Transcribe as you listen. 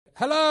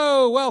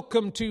Hello,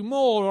 welcome to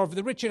more of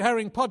the Richard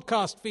Herring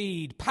podcast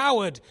feed,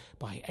 powered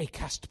by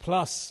Acast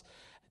Plus.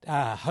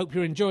 Hope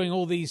you're enjoying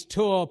all these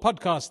tour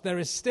podcasts. There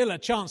is still a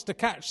chance to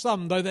catch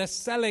some, though they're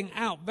selling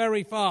out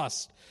very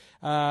fast.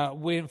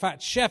 In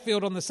fact,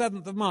 Sheffield on the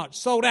 7th of March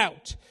sold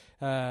out.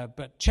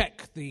 But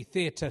check the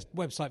theatre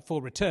website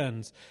for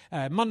returns.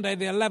 Monday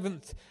the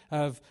 11th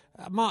of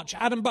March,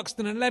 Adam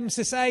Buxton and Lem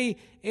Sissay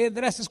in the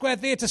Leicester Square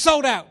Theatre,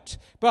 sold out.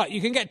 But you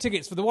can get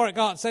tickets for the Warwick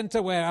Arts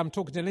Centre, where I'm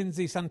talking to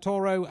Lindsay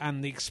Santoro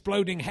and the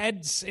Exploding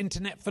Heads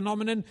internet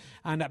phenomenon,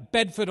 and at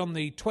Bedford on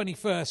the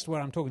 21st, where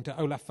I'm talking to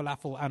Olaf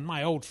Falafel and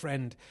my old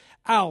friend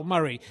Al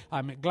Murray.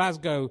 I'm at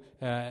Glasgow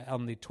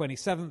on the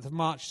 27th of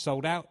March,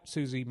 sold out,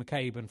 Susie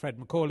McCabe and Fred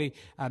McCauley,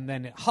 and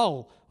then at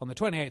Hull on the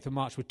 28th of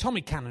March with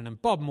Tommy Cannon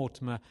and Bob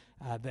Mortimer.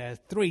 There are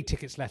 3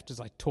 tickets left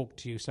as I talk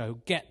to you, so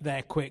get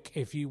there quick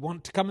if you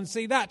want to come and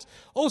see that.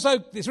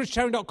 Also, it's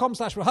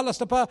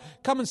richardherring.com/RHLSTP.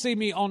 Come and see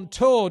me on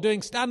tour,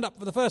 doing stand-up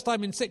for the first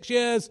time in 6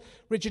 years.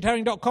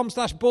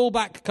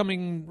 richardherring.com/ballback,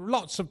 coming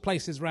lots of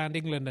places around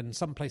England and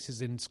some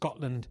places in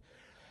Scotland.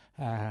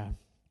 And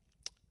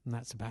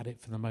that's about it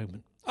for the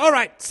moment. All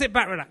right, sit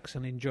back, relax,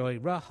 and enjoy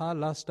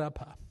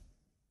RHLSTP.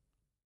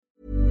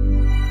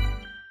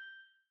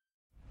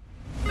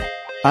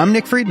 I'm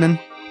Nick Friedman.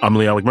 I'm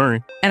Lee Alec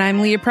Murray. And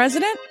I'm Leah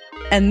President.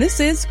 And this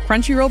is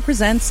Crunchyroll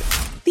Presents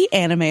The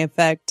Anime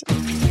Effect.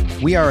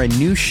 We are a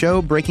new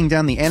show breaking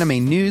down the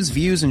anime news,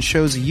 views, and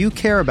shows you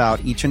care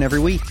about each and every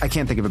week. I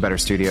can't think of a better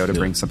studio to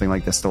bring something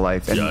like this to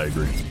life. And I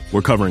agree.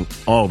 We're covering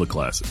all the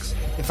classics.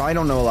 if I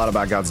don't know a lot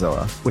about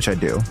Godzilla, which I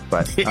do,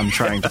 but I'm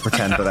trying to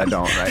pretend that I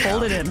don't right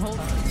Hold it in.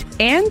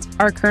 And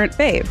our current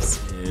faves.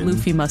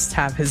 Luffy must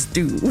have his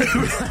due.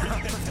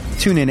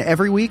 Tune in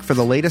every week for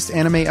the latest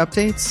anime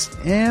updates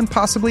and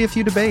possibly a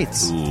few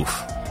debates. Oof.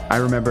 I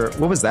remember,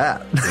 what was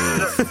that?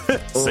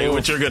 Say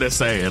what you're going to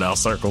say and I'll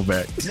circle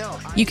back.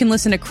 You can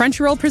listen to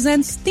Crunchyroll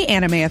Presents The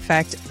Anime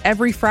Effect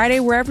every Friday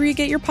wherever you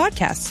get your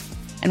podcasts.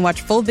 And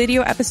watch full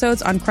video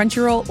episodes on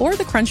Crunchyroll or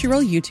the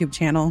Crunchyroll YouTube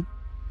channel.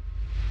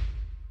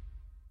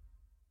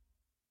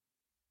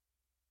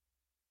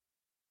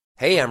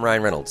 Hey, I'm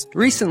Ryan Reynolds.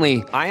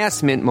 Recently, I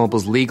asked Mint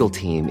Mobile's legal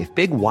team if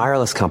big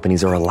wireless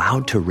companies are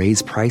allowed to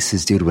raise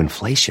prices due to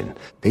inflation.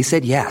 They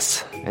said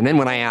yes. And then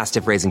when I asked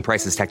if raising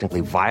prices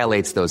technically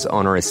violates those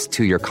onerous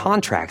 2-year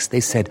contracts, they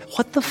said,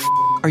 "What the f***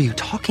 are you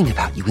talking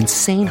about, you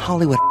insane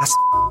Hollywood ass?"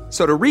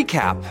 So to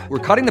recap, we're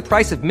cutting the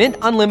price of Mint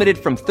Unlimited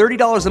from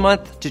 $30 a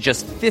month to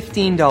just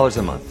 $15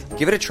 a month.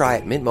 Give it a try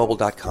at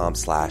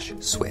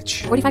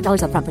mintmobile.com/switch.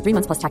 $45 up front for 3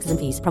 months plus taxes and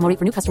fees. Promo rate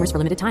for new customers for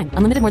limited time.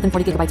 Unlimited more than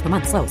 40 gigabytes per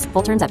month. Slows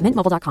full terms at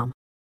mintmobile.com.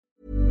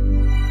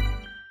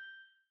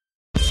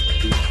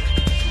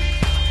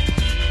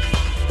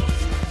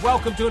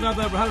 Welcome to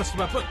another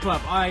RHLSTP Book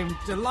Club. I'm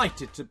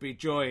delighted to be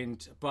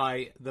joined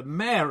by the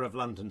Mayor of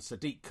London,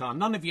 Sadiq Khan.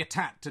 None of your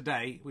tat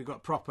today. We've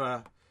got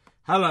proper...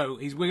 Hello.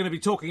 We're going to be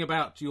talking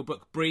about your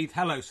book, Breathe.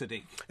 Hello,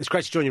 Sadiq. It's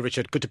great to join you,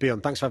 Richard. Good to be on.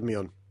 Thanks for having me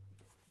on.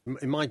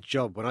 In my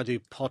job, when I do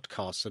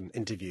podcasts and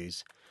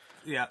interviews,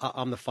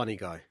 I'm the funny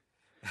guy.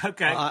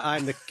 Okay.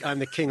 I'm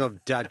the king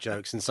of dad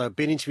jokes, and so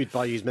being interviewed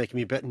by you is making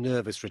me a bit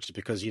nervous, Richard,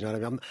 because you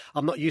know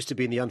I'm not used to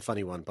being the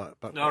unfunny one.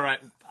 But all right,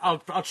 I'll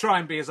try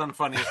and be as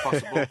unfunny as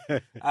possible.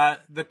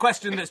 The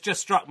question that's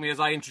just struck me as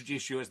I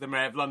introduce you as the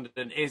Mayor of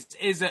London is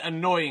it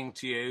annoying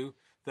to you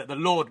that the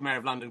Lord Mayor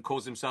of London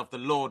calls himself the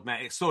Lord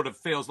Mayor? It sort of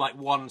feels like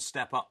one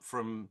step up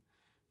from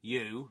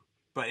you.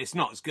 But it's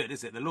not as good,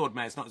 is it? The Lord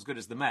Mayor's not as good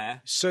as the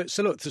Mayor. So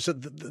look,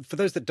 for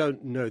those that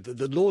don't know,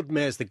 the Lord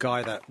Mayor's the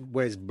guy that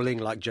wears bling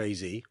like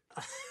Jay-Z.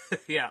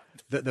 Yeah.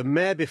 The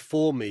Mayor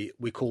before me,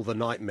 we call the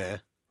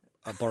Nightmare,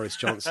 Boris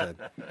Johnson.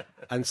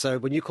 And so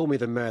when you call me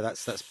the Mayor,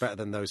 that's better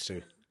than those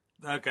two.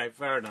 Okay,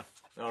 fair enough.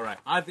 All right.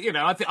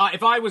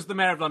 If I was the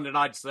Mayor of London,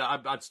 I'd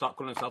start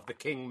calling myself the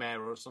King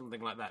Mayor or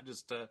something like that,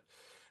 just to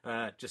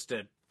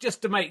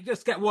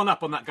get one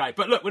up on that guy.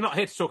 But look, we're not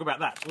here to talk about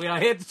that. We are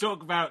here to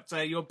talk about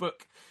your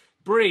book,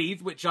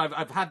 Breathe, which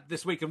I've had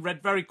this week and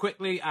read very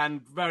quickly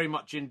and very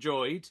much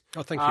enjoyed.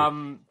 Oh, thank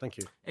you. Thank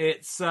you.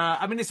 It's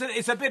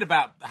it's a bit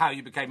about how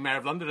you became Mayor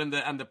of London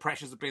and the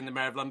pressures of being the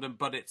Mayor of London,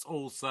 but it's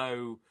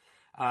also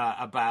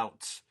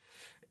about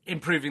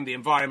improving the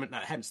environment,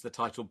 hence the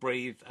title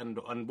Breathe, and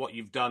what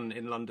you've done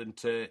in London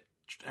to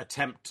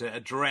attempt to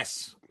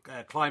address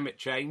climate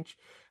change.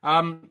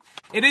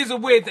 It is a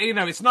weird,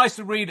 it's nice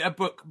to read a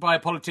book by a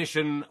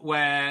politician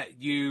where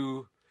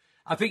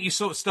I think you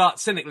sort of start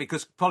cynically,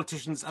 because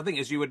politicians, I think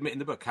as you admit in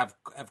the book, have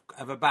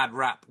a bad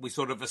rap. We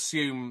sort of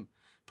assume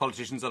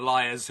politicians are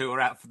liars who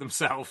are out for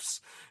themselves.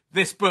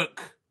 This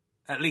book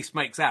at least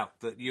makes out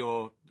that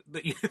you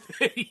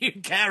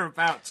care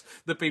about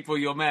the people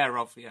you're mayor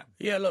of.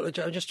 Yeah. Look,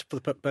 just for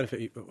the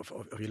benefit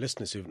of your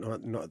listeners who've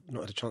not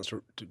had a chance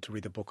to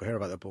read the book or hear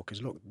about the book,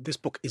 is look, this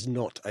book is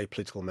not a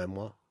political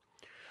memoir.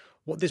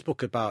 What this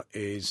book about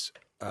is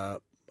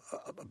a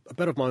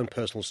bit of my own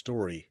personal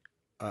story,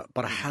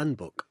 but a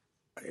handbook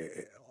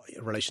in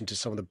relation to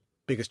some of the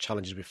biggest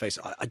challenges we face.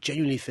 I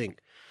genuinely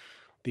think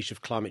the issue of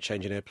climate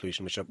change and air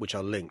pollution, which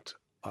are linked,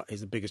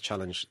 is the biggest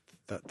challenge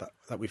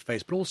that we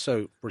face. But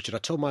also, Richard, I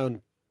told my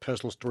own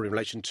personal story in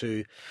relation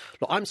to,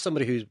 look, I'm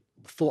somebody who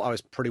thought I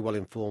was pretty well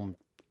informed,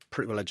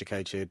 pretty well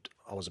educated.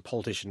 I was a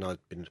politician. I'd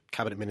been a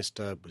cabinet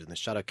minister, was in the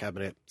shadow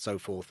cabinet, so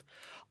forth.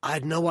 I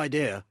had no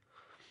idea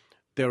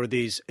there are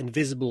these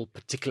invisible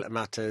particulate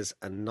matters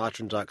and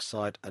nitrogen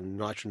dioxide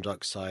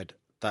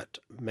that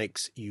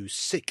makes you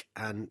sick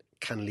and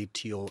can lead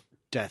to your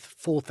death.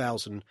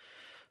 4,000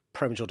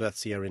 premature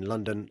deaths a year in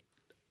London,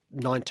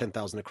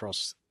 10,000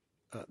 across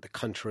the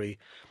country.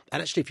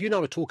 And actually, if you and I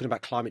were talking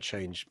about climate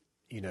change,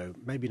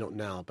 maybe not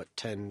now, but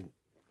 10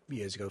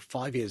 years ago,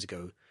 5 years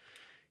ago,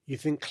 you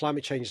think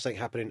climate change is something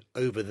happening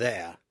over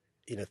there,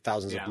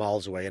 thousands of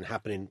miles away and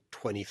happening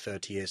 20,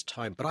 30 years'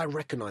 time. But I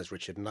recognise,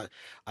 Richard, and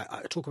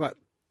I talk about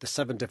the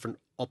 7 different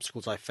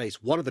obstacles I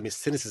face. One of them is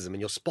cynicism,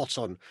 and you're spot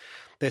on.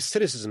 There's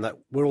cynicism that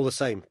we're all the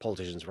same,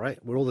 politicians, right?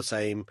 We're all the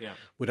same. Yeah.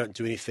 We don't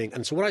do anything.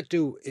 And so what I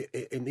do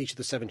in each of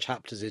the 7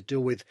 chapters is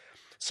deal with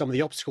some of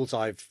the obstacles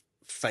I've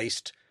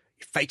faced.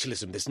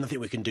 Fatalism, there's nothing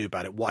we can do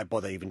about it. Why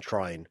bother even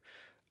trying?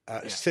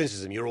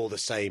 Cynicism, you're all the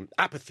same.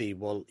 Apathy,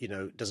 well,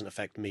 doesn't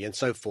affect me, and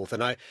so forth.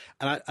 And I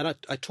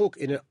talk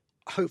in a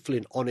hopefully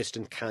an honest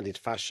and candid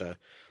fashion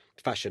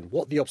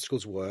what the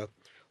obstacles were,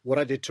 what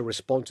I did to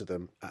respond to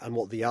them, and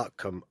what the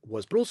outcome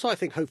was. But also, I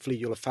think hopefully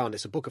you'll have found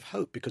it's a book of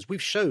hope, because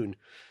we've shown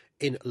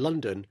in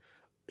London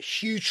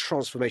huge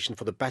transformation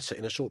for the better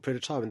in a short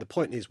period of time. And the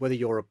point is, whether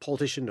you're a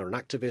politician or an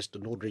activist,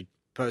 an ordinary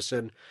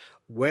person,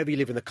 wherever you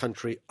live in the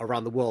country,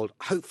 around the world,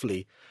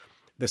 hopefully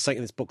there's something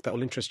in this book that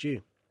will interest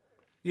you.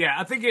 Yeah,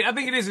 I think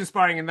it is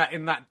inspiring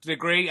in that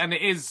degree, and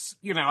it is,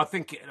 I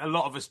think a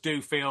lot of us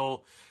do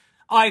feel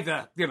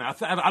either,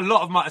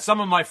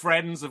 some of my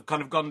friends have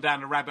kind of gone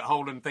down a rabbit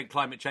hole and think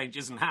climate change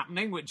isn't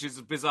happening, which is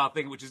a bizarre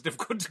thing, which is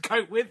difficult to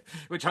cope with,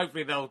 which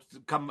hopefully they'll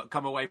come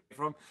away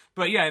from.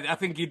 But yeah, I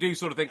think you do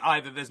sort of think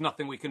either there's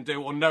nothing we can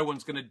do or no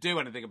one's going to do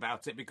anything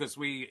about it, because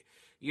we,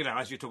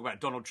 as you talk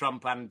about Donald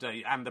Trump and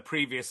the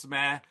previous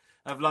mayor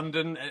of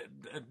London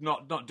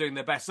not doing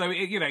their best. So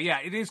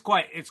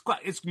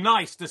it's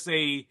nice to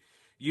see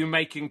you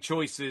making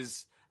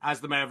choices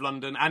as the mayor of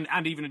London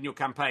and even in your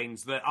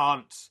campaigns that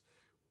aren't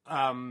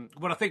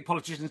what I think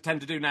politicians tend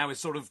to do now is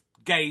sort of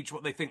gauge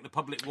what they think the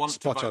public want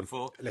to vote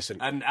for. Listen,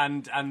 and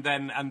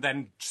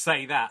then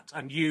say that.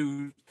 And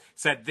you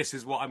said, this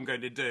is what I'm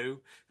going to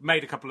do.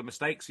 Made a couple of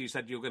mistakes. You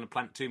said you were going to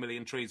plant 2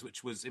 million trees,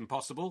 which was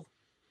impossible.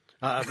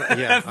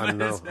 Yeah, I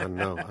know.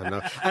 And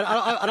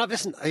I've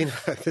listened.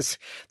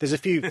 There's a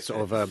few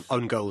sort of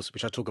own goals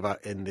which I talk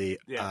about in the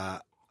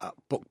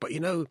book. But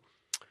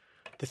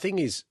the thing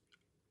is,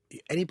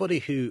 anybody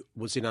who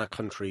was in our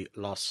country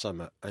last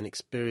summer and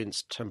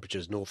experienced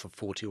temperatures north of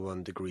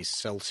 41 degrees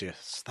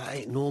Celsius, that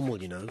ain't normal,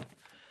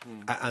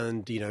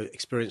 And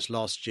experienced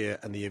last year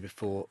and the year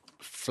before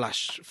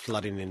flash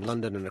flooding in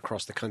London and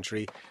across the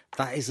country,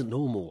 that isn't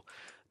normal.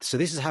 So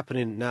this is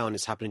happening now, and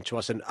it's happening to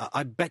us. And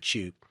I bet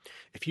you,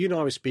 if you and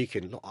I were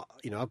speaking, look,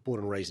 I'm born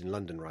and raised in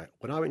London, right?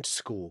 When I went to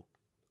school,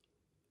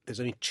 there's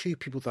only 2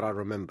 people that I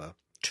remember,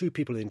 2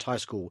 people in the entire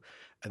school,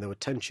 and there were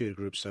 10 tutor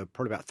groups, so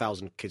probably about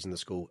 1,000 kids in the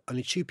school.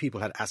 Only 2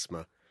 people had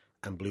asthma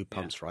and blue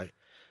pumps, right?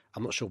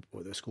 I'm not sure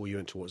what the school you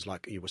went to was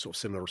like. You were sort of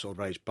similar sort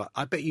of age, but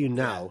I bet you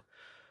now,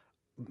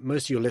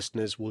 most of your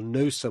listeners will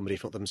know somebody,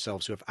 if not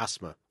themselves, who have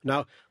asthma.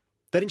 Now,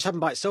 that didn't happen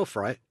by itself,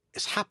 right?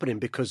 It's happening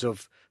because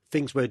of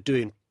things we're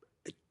doing,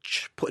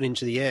 putting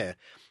into the air.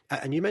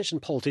 And you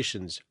mentioned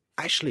politicians.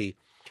 Actually,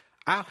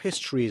 our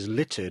history is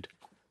littered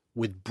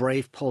with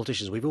brave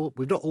politicians. We've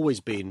not always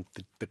been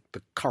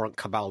the current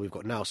cabal we've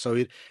got now.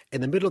 So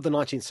in the middle of the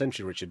 19th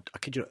century, Richard, I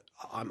kid you,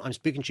 I'm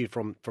speaking to you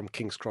from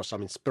King's Cross.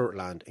 I'm in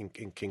Spiritland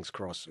in King's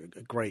Cross,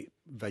 a great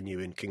venue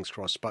in King's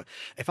Cross. But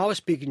if I was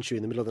speaking to you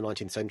in the middle of the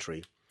 19th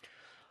century,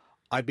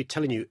 I'd be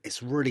telling you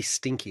it's really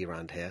stinky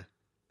around here.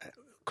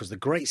 Because the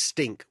great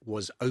stink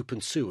was open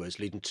sewers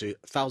leading to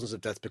thousands of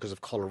deaths because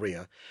of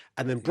cholera.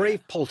 And then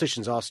brave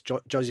politicians asked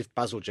Joseph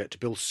Bazalgette to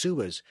build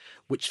sewers,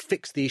 which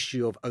fixed the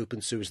issue of open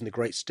sewers and the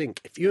great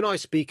stink. If you and I are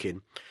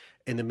speaking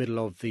in the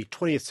middle of the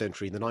 20th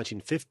century, in the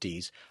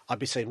 1950s, I'd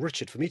be saying,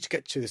 Richard, for me to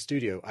get to the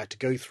studio, I had to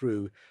go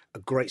through a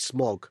great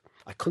smog.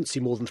 I couldn't see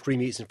more than 3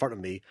 meters in front of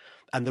me.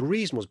 And the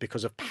reason was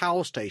because of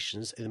power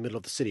stations in the middle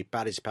of the city.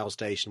 Batty's Power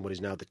Station, what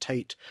is now the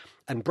Tate.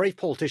 And brave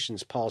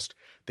politicians passed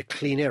the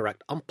Clean Air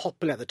Act,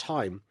 unpopular at the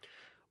time,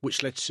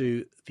 which led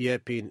to the air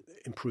being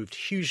improved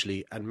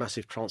hugely and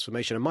massive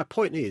transformation. And my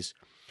point is,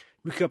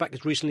 we could go back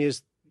as recently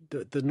as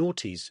the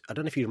noughties. I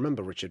don't know if you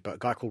remember, Richard, but a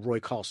guy called Roy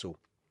Castle.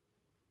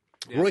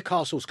 Yeah. Roy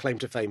Castle's claim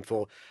to fame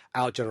for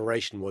our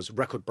generation was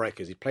Record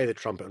Breakers. He'd play the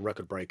trumpet in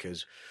Record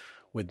Breakers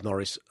with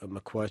Norris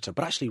McWhirter.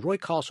 But actually, Roy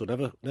Castle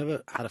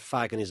never had a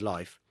fag in his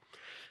life,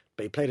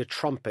 but he played a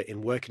trumpet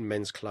in working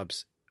men's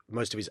clubs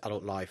most of his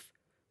adult life,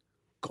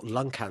 got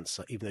lung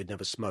cancer, even though he'd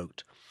never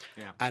smoked.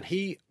 Yeah. And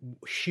he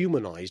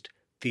humanised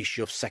the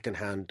issue of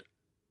secondhand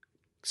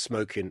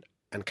smoking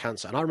and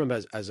cancer. And I remember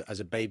as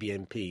a baby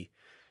MP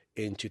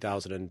in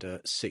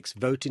 2006,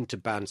 voting to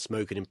ban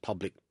smoking in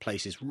public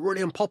places,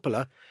 really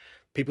unpopular.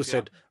 People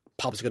said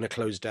pubs are going to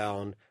close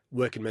down,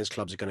 working men's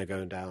clubs are going to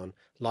go down,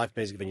 live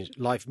music venues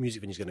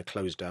are going to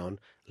close down.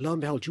 Lo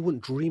and behold, you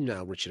wouldn't dream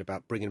now, Richard,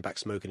 about bringing back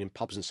smoking in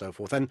pubs and so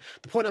forth. And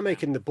the point I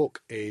make in the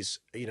book is,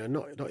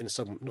 not in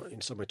some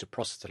way to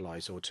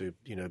proselytise or to,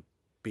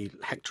 be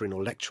hectoring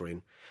or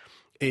lecturing,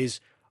 is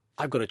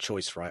I've got a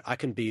choice, right? I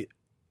can be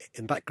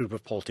in that group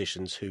of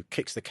politicians who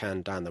kicks the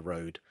can down the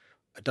road,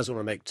 doesn't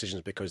want to make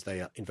decisions because they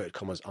are, inverted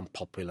commas,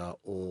 unpopular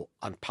or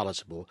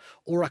unpalatable,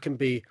 or I can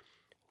be,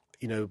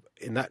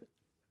 in that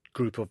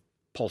group of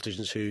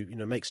politicians who,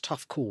 makes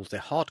tough calls, they're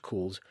hard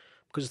calls,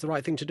 because it's the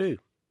right thing to do.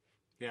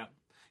 Yeah.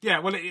 Yeah,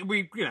 well, it'd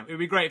be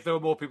great if there were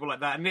more people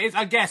like that. And it's,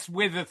 I guess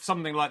with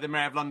something like the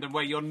Mayor of London,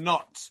 where you're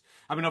not,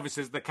 I mean,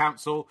 obviously there's the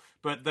council,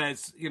 but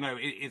there's,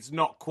 it's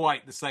not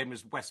quite the same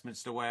as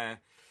Westminster where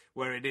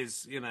it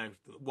is,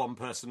 one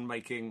person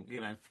making,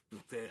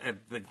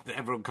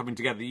 everyone coming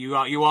together.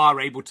 You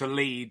are able to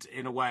lead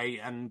in a way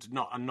and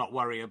not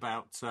worry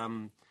about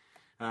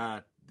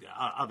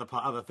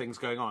other things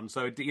going on.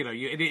 So it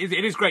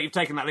is great you've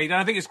taken that lead,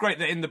 and I think it's great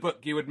that in the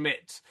book you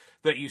admit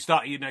that you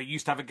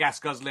used to have a gas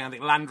guzzling, I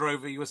think, Land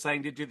Rover. You were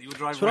saying, did you, that you were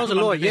driving? So when I was a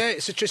lawyer, yeah,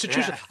 it's a true.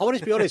 Yeah. I want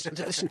to be honest.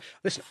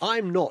 Listen.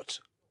 I'm not.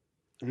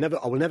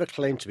 I will never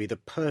claim to be the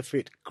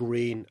perfect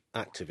green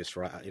activist,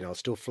 right? I'll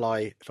still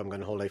fly if I'm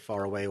going on holiday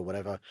far away or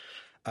whatever,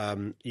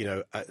 and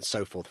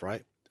so forth,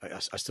 right?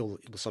 I still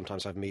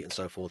sometimes have meat and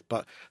so forth.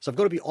 But so I've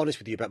got to be honest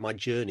with you about my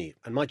journey.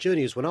 And my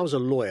journey is when I was a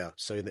lawyer,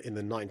 so in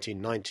the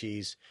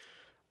 1990s,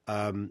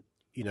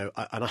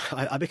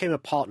 I became a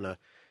partner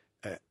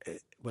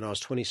when I was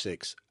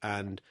 26,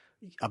 and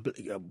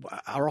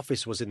our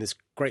office was in this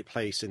great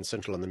place in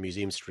Central London,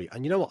 Museum Street.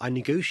 And you know what? I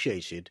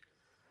negotiated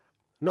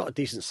not a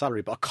decent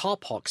salary, but a car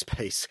park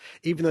space,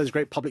 even though there's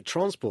great public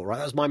transport, right?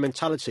 That was my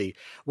mentality.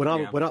 When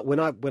we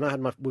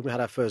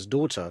had our first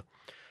daughter,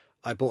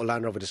 I bought a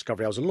Land Rover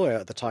Discovery. I was a lawyer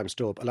at the time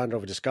still, but a Land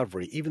Rover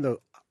Discovery, even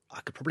though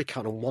I could probably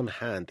count on one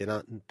hand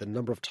the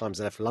number of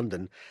times I left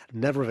London,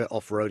 never of it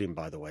off-roading,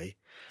 by the way.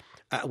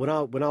 When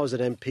I was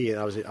an MP and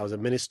I was a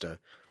minister,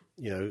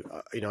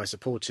 I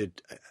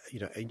supported,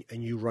 a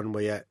new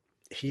runway at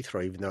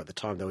Heathrow, even though at the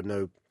time there were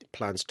no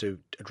plans to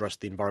address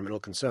the environmental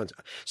concerns.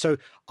 So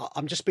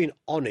I'm just being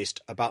honest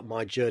about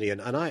my journey,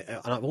 and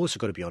I've also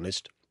got to be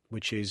honest,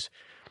 which is,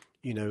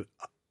 there's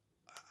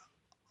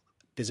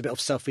a bit of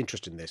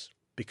self-interest in this,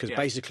 because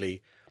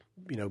basically,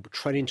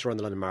 training to run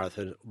the London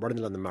Marathon, running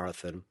the London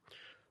Marathon,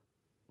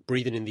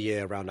 breathing in the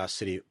air around our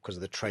city because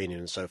of the training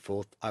and so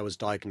forth, I was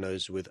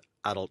diagnosed with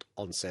adult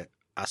onset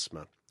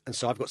asthma. And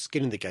so I've got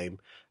skin in the game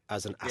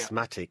as an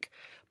asthmatic,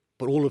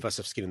 but all of us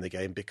have skin in the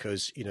game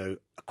because,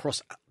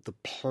 across the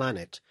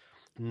planet,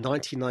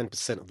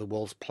 99% of the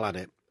world's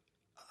planet,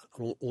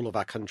 all of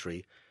our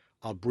country,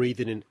 are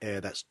breathing in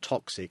air that's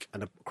toxic.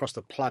 And across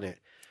the planet,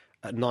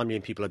 9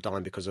 million people are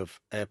dying because of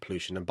air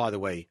pollution. And by the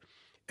way,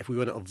 if we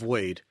want to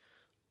avoid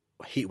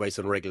heat waves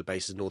on a regular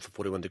basis, north of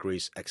 41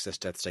 degrees, excess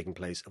deaths taking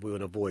place, if we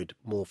want to avoid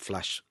more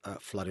flash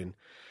flooding,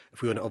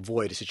 if we want to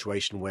avoid a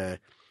situation where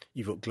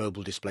you've got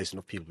global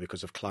displacement of people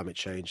because of climate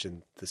change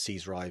and the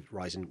seas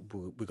rising,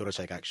 we've got to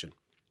take action.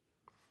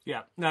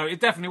 Yeah, no, it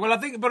definitely. Well, I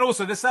think, but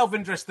also the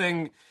self-interest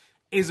thing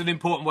is an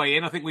important way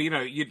in. I think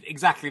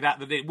exactly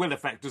that it will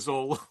affect us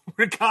all,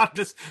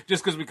 regardless,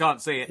 just because we can't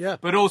see it. Yeah.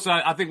 But also,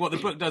 I think what the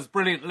book does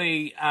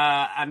brilliantly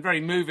and very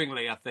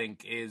movingly, I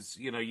think, is,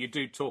 you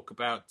do talk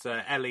about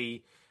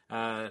Ellie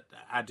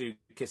Adu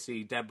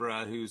Kissy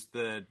Deborah, who's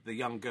the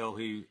young girl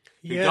who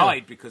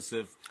died because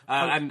of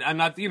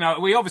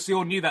we obviously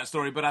all knew that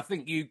story, but I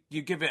think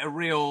you give it a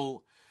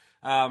real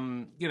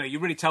you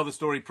really tell the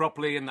story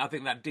properly, and I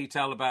think that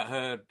detail about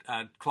her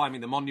climbing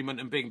the monument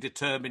and being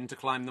determined to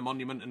climb the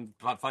monument and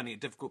finding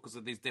it difficult because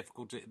of these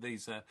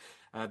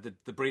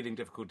the breathing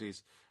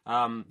difficulties,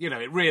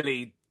 it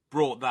really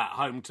brought that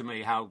home to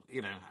me, how,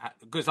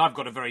 because I've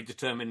got a very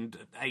determined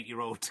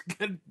 8-year-old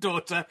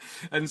daughter,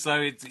 and so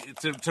it's,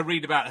 to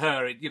read about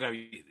her,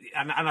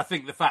 and I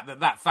think the fact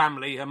that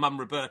family, her mum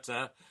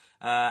Roberta,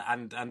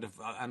 and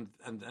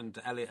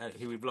Elliot,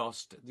 who we've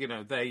lost,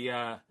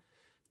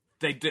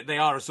 they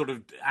are a sort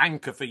of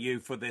anchor for you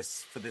for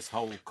this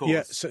whole cause.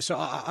 Yeah, so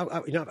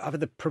I've had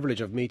the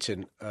privilege of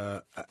meeting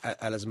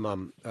Ella's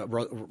mum,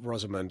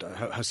 Rosamond,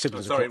 her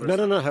siblings. Oh, sorry,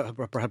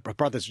 her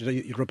brothers.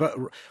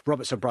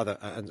 Robert's her brother,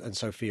 and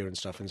Sophia and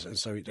stuff. And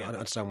so I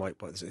understand why.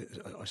 It's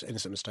an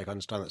innocent mistake. I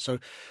understand that. So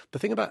the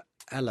thing about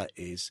Ella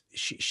is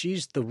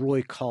she's the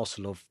Roy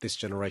Castle of this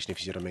generation, if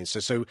you see what I mean.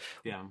 So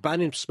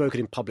banning smoking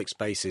in public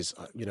spaces.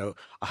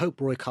 I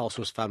hope Roy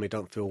Castle's family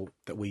don't feel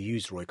that we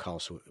used Roy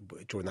Castle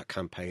during that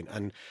campaign.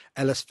 And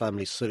Ella's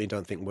family certainly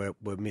don't think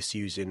we're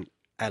misusing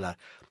Ella,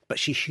 but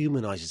she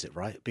humanises it,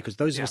 right? Because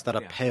those of us that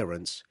are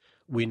parents,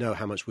 we know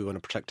how much we want to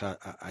protect our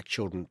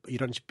children. You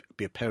don't need to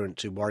be a parent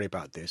to worry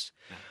about this.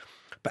 Yeah.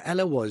 But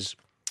Ella was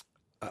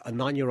a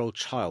 9-year-old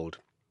child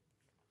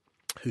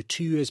who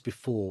 2 years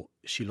before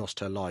she lost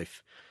her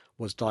life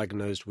was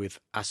diagnosed with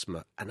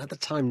asthma. And at the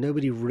time,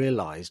 nobody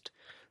realised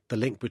the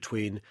link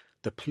between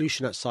the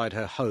pollution outside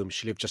her home,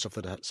 she lived just off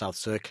the South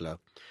Circular,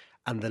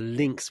 and the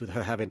links with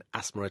her having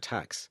asthma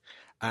attacks.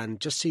 And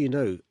just so you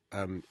know,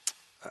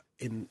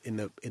 in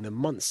the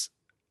months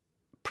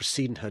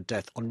preceding her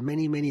death, on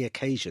many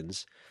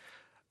occasions,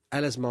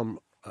 Ella's mum,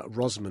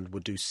 Rosamond,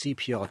 would do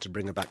CPR to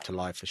bring her back to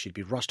life, and she'd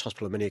be rushed to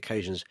hospital on many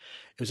occasions.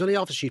 It was only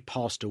after she'd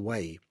passed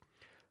away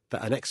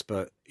that an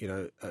expert,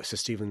 Sir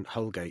Stephen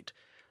Holgate,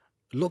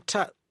 looked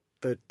at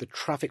the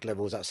traffic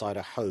levels outside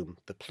her home,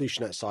 the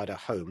pollution outside her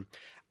home,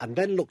 and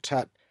then looked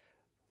at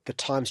the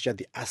times she had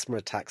the asthma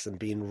attacks and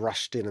being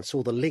rushed in, and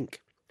saw the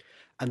link.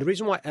 And the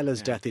reason why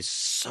Ella's death is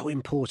so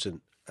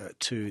important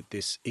to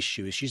this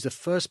issue is she's the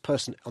first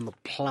person on the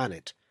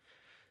planet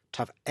to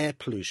have air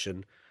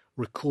pollution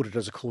recorded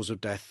as a cause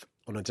of death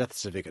on a death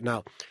certificate.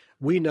 Now,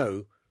 we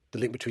know the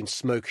link between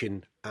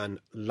smoking and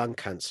lung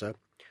cancer.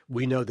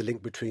 We know the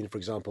link between, for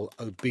example,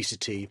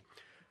 obesity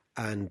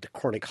and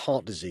chronic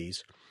heart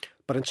disease.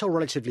 But until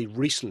relatively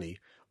recently,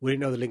 we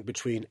didn't know the link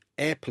between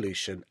air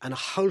pollution and a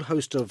whole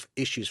host of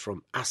issues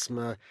from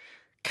asthma,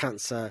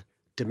 cancer,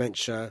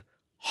 dementia,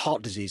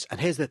 heart disease. And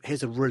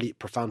here's a really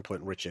profound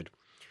point, Richard.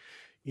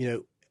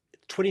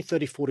 20,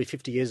 30, 40,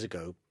 50 years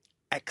ago,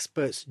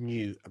 experts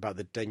knew about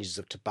the dangers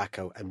of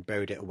tobacco and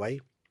buried it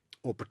away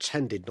or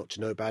pretended not to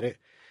know about it.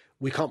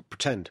 We can't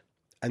pretend.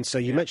 And so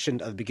you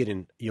mentioned at the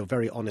beginning your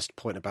very honest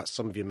point about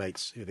some of your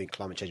mates who think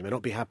climate change may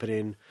not be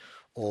happening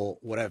or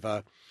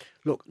whatever.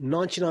 Look,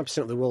 99%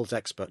 of the world's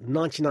experts,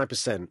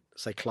 99%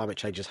 say climate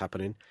change is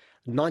happening.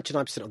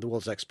 99% of the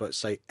world's experts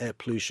say air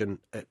pollution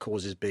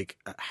causes big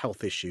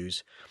health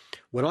issues.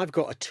 When I've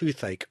got a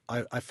toothache,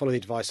 I follow the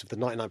advice of the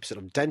 99%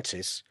 of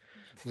dentists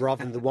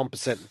rather than the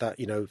 1%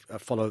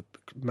 that, follow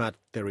mad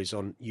theories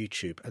on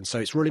YouTube. And so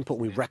it's really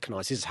important we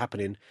recognise this is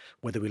happening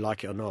whether we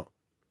like it or not.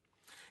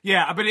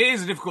 Yeah, but it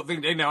is a difficult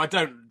thing. There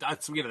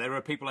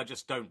are people I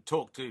just don't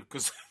talk to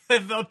because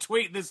they'll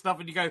tweet this stuff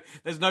and you go,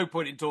 there's no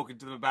point in talking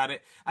to them about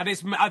it. And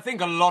I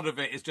think a lot of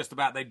it is just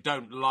about they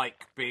don't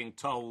like being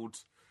told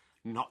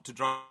not to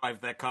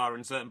drive their car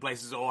in certain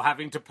places or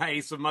having to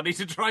pay some money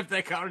to drive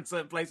their car in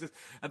certain places.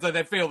 And so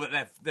they feel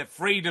that their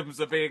freedoms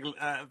are being,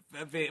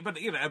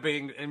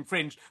 being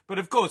infringed. But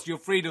of course, your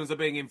freedoms are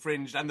being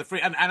infringed. And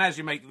and as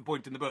you make the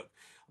point in the book,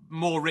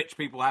 more rich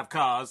people have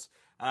cars.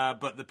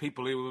 But the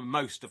people who were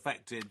most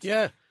affected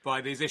by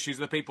these issues,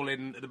 the people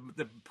in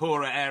the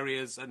poorer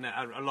areas and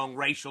along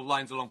racial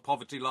lines, along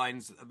poverty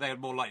lines, they're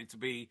more likely to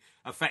be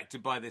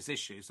affected by this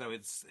issue. So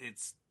it's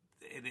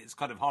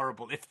kind of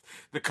horrible if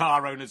the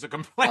car owners are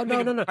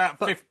complaining about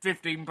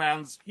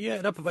 £15.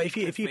 Yeah, no, but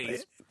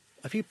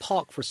if you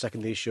park for a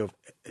second the issue of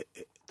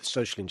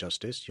social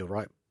injustice, you're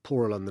right.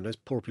 Poorer Londoners,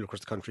 poorer people across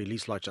the country,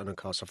 least likely to own a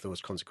car, suffer the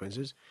worst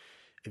consequences.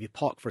 If you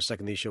park for a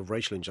second the issue of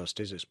racial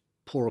injustice, it's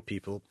poorer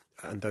people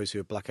and those who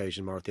are black,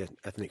 Asian, minority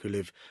ethnic who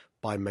live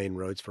by main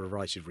roads for a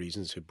variety of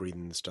reasons, who breathe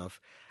in the stuff.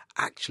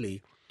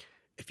 Actually,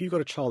 if you've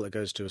got a child that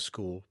goes to a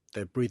school,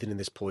 they're breathing in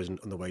this poison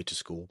on the way to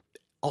school.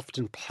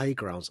 Often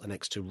playgrounds are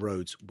next to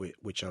roads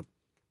which are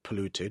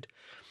polluted.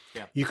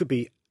 Yeah. You could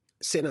be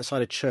sitting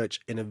outside a church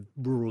in a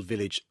rural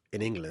village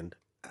in England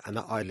and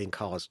they're idling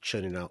cars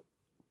churning out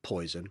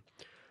poison.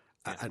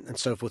 And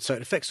so forth. So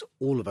it affects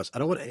all of us. I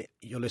don't want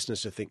your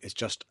listeners to think it's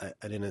just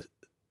an inner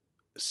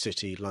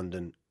city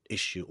London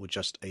issue or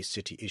just a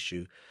city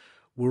issue.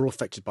 We're all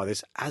affected by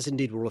this, as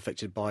indeed we're all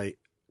affected by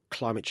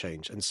climate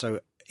change. And so,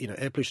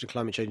 air pollution and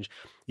climate change,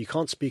 you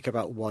can't speak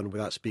about one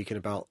without speaking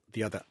about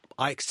the other.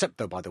 I accept,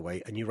 though, by the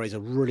way, and you raise a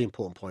really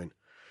important point.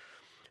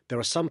 There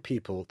are some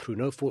people, through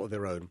no fault of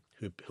their own,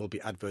 who'll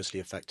be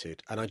adversely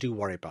affected. And I do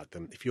worry about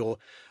them. If you're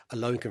a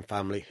low-income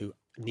family who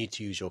need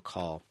to use your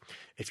car,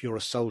 if you're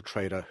a sole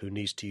trader who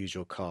needs to use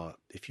your car,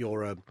 if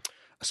you're a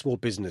small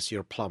business,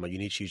 you're a plumber, you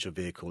need to use your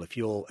vehicle, if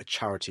you're a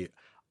charity.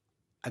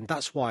 And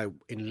that's why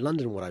in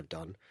London what I've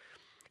done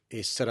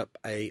is set up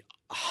a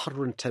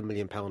 £110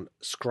 million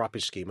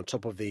scrappage scheme on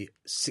top of the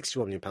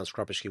 £61 million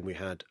scrappage scheme we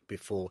had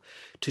before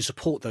to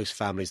support those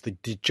families.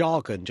 The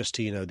jargon, just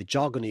so the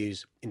jargon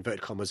is,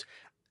 inverted commas,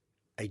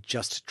 a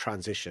just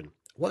transition.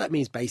 What that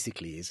means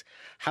basically is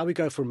how we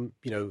go from,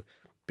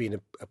 being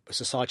a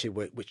society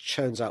which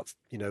churns out,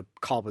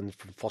 carbon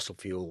from fossil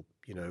fuel,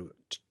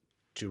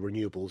 to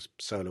renewables,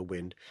 solar,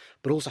 wind,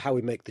 but also how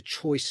we make the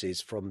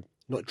choices from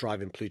not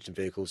driving polluting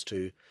vehicles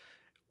to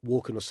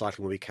walking or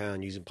cycling where we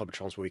can, using public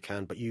transport where we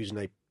can, but using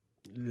a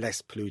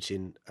less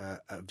polluting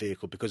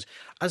vehicle. Because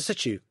as I said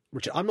to you,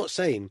 Richard, I'm not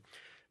saying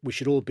we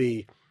should all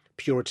be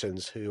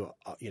Puritans who,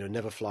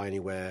 never fly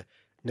anywhere,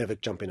 never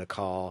jump in a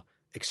car,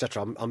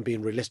 etc. I'm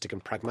being realistic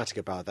and pragmatic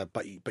about that.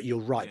 But you're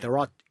right. Yeah. There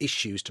are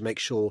issues to make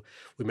sure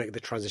we make the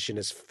transition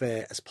as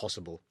fair as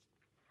possible.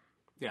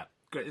 Yeah,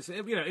 great.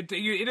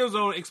 It is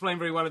all explained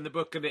very well in the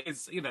book, and it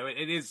is,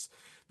 it is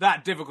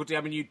that difficulty.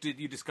 I mean,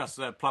 you discussed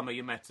a plumber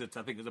you met at,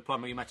 I think it was a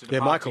plumber you met at a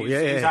party.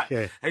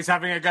 Michael, he's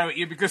having a go at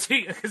you because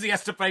he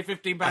has to pay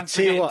 £15 I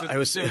tell you what,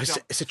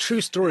 it's a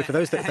true story for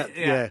those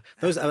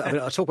those. I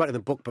mean, I talk about it in the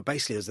book, but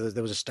basically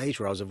there was a stage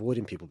where I was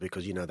avoiding people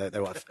because they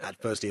were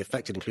adversely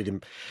affected,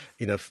 including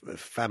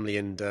family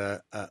and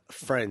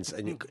friends,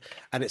 and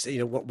it's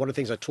one of the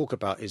things I talk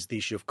about is the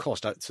issue of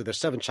cost. So there's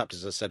 7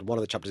 chapters. As I said, one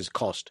of the chapters is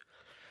cost.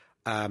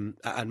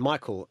 And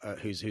Michael,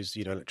 who's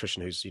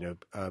electrician, who's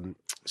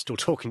still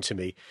talking to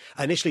me,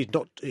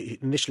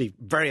 initially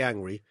very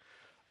angry,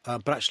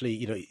 but actually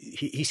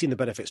he's seen the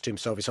benefits to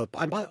himself.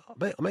 And I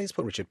made this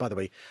point, Richard. By the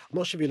way, I'm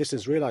not sure if your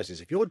listeners realise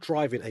this. If you're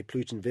driving a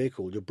polluting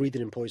vehicle, you're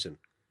breathing in poison.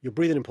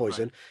 Right.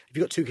 If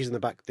you've got two kids in the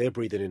back, they're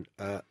breathing in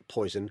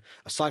poison.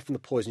 Aside from the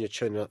poison, you're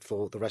churning out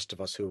for the rest of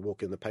us who are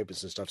walking the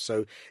pavements and stuff.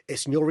 So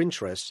it's in your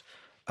interest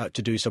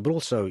to do so. But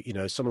also,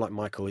 someone like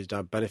Michael is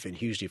now benefiting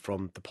hugely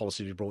from the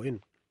policy we brought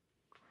in.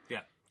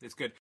 Yeah, it's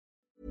good.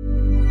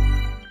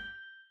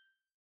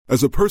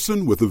 As a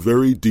person with a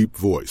very deep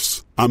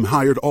voice, I'm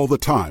hired all the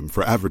time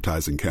for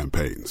advertising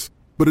campaigns.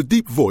 But a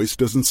deep voice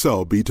doesn't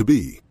sell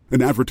B2B,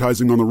 and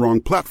advertising on the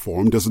wrong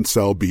platform doesn't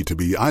sell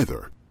B2B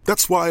either.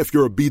 That's why if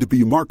you're a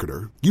B2B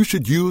marketer, you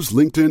should use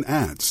LinkedIn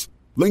ads.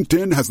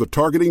 LinkedIn has the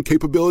targeting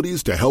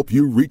capabilities to help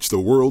you reach the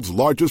world's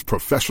largest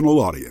professional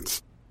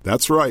audience.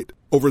 That's right,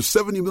 over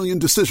 70 million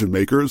decision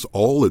makers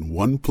all in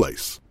one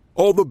place.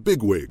 All the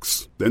big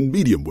wigs, then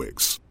medium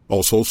wigs,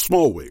 also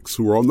small wigs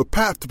who are on the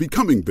path to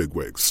becoming big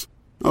wigs.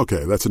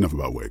 Okay, that's enough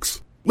about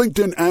wigs.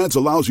 LinkedIn ads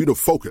allows you to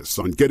focus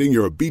on getting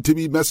your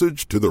B2B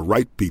message to the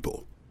right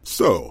people.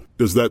 So,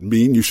 does that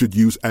mean you should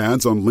use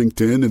ads on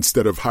LinkedIn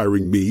instead of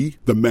hiring me,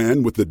 the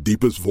man with the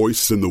deepest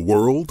voice in the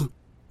world?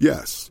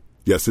 Yes.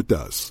 Yes, it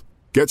does.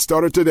 Get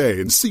started today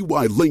and see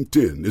why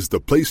LinkedIn is the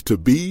place to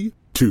be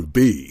to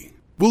be.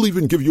 We'll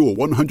even give you a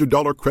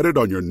 $100 credit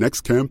on your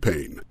next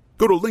campaign.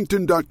 Go to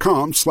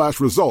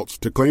linkedin.com/results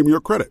to claim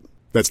your credit.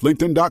 That's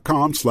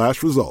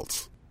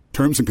linkedin.com/results.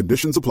 Terms and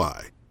conditions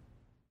apply.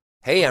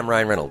 Hey, I'm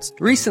Ryan Reynolds.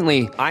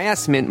 Recently, I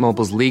asked Mint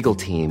Mobile's legal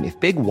team if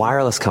big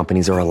wireless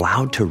companies are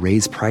allowed to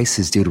raise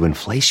prices due to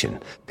inflation.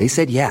 They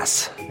said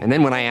yes. And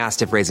then when I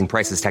asked if raising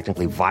prices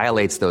technically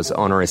violates those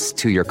onerous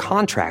two-year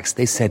contracts,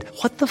 they said,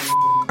 "What the f***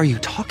 are you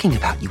talking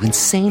about, you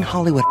insane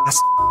Hollywood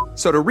ass?"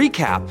 So to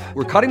recap,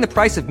 we're cutting the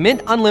price of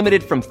Mint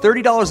Unlimited from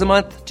 $30 a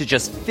month to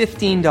just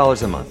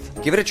 $15 a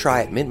month. Give it a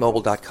try at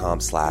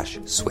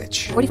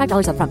mintmobile.com/switch.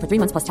 $45 up front for 3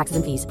 months plus taxes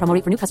and fees. Promo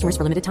rate for new customers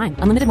for limited time.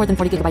 Unlimited more than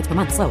 40 gigabytes per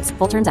month. Slows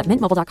full terms at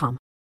mintmobile.com.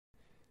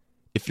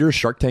 If you're a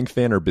Shark Tank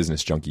fan or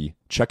business junkie,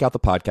 check out the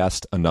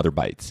podcast Another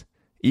Bite.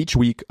 Each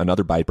week,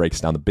 Another Bite breaks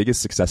down the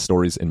biggest success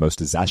stories and most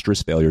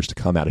disastrous failures to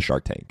come out of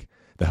Shark Tank.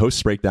 The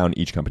hosts break down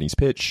each company's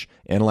pitch,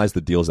 analyze the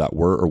deals that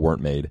were or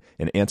weren't made,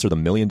 and answer the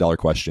million-dollar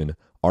question,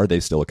 are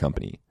they still a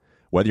company?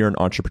 Whether you're an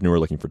entrepreneur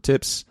looking for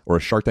tips or a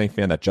Shark Tank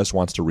fan that just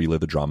wants to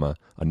relive the drama,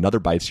 Another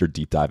Bite's your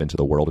deep dive into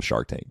the world of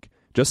Shark Tank.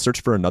 Just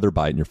search for Another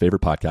Bite in your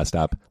favorite podcast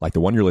app, like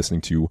the one you're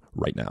listening to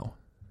right now.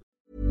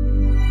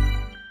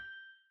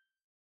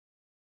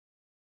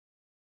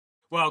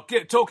 Well,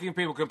 talking of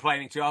people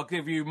complaining to you, I'll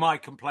give you my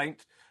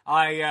complaint.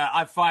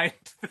 I find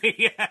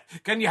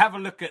can you have a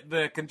look at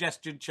the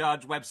congestion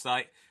charge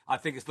website? I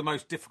think it's the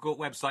most difficult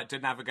website to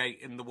navigate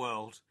in the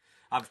world.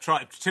 I've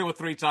tried 2 or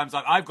 3 times.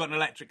 I've got an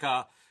electric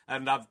car,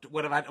 and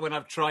when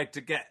I've tried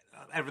to get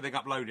everything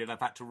uploaded,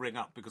 I've had to ring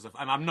up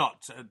and I'm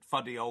not a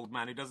fuddy old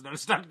man who doesn't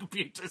understand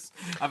computers.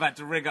 I've had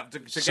to ring up to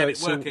get it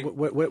working. So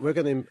we're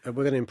going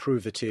to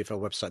improve the TFL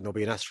website, and there'll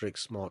be an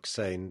asterisk mark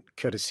saying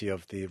courtesy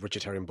of the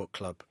Richard Herring Book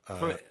Club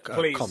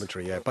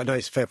commentary. Yeah, but no,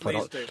 it's fair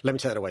point. Let me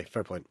take that away.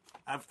 Fair point.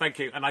 Thank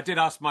you. And I did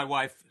ask my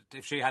wife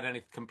if she had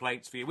any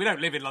complaints for you. We don't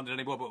live in London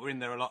anymore, but we're in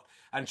there a lot,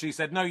 and she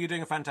said, "No, you're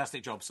doing a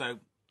fantastic job." So.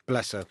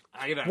 Bless her.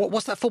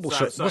 What's that football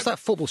shirt? What's that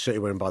football shirt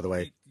you're wearing, by the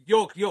way?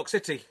 York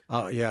City.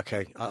 Oh, yeah,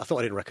 okay. I thought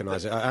I didn't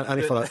recognise it. I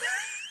only follow.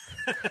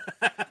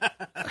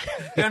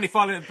 You only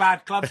follow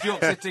bad clubs,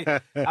 York City.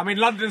 I mean,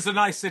 London's a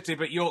nice city,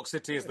 but York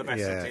City is the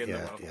best city in the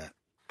world. Yeah.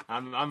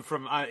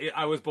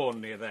 I was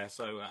born near there,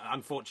 so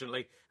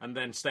unfortunately, and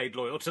then stayed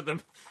loyal to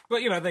them.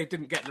 But they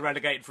didn't get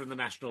relegated from the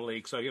National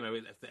League, so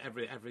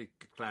every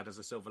cloud has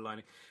a silver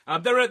lining.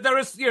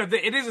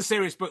 It is a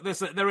serious book.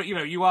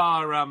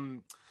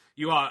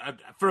 You are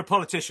for a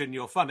politician.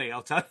 You're funny,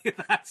 I'll tell you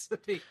that.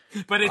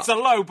 But it's a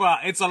low bar.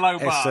 It's a low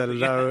bar.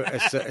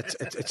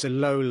 It's a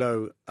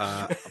low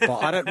bar.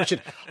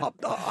 Richard,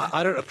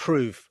 I don't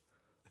approve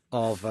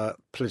of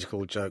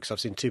political jokes.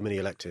 I've seen too many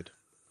elected.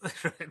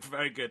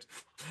 Very good.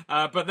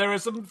 But there are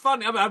some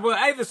funny.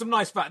 There's some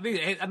nice fact.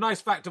 A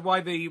nice fact of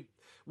why the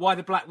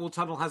Blackwall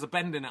Tunnel has a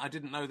bend in it. I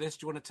didn't know this.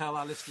 Do you want to tell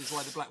our listeners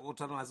why the Blackwall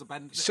Tunnel has a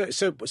bend in it?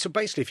 So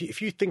basically,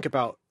 if you think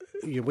about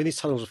when these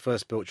tunnels were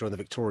first built during the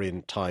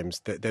Victorian times,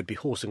 there'd be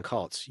horse and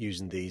carts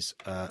using these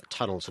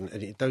tunnels,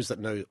 and those that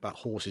know about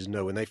horses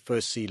know when they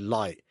first see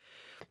light,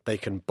 they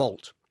can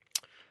bolt,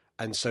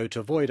 and so to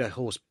avoid a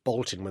horse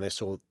bolting when they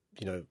saw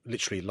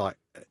literally light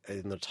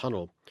in the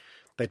tunnel,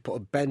 they'd put a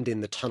bend in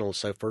the tunnel,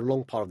 so for a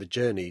long part of the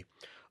journey,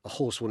 a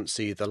horse wouldn't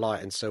see the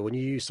light. And so when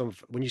you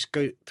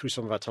go through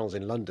some of our tunnels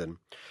in London,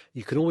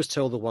 you can always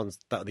tell the ones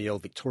that are the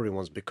old Victorian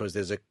ones because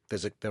there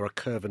are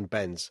curve and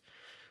bends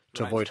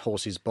to avoid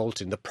horses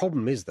bolting. The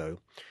problem is, though,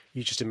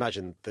 you just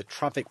imagine the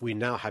traffic we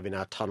now have in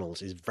our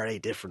tunnels is very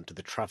different to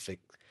the traffic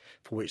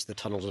for which the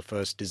tunnels were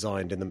first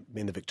designed in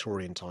the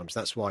Victorian times.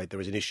 That's why there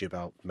is an issue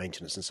about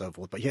maintenance and so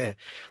forth. But yeah,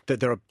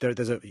 there are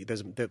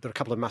a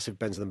couple of massive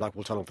bends in the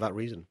Blackwall Tunnel for that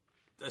reason.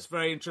 That's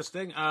very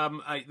interesting.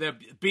 The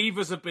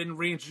beavers have been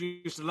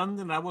reintroduced to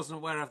London. I wasn't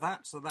aware of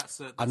that, so that's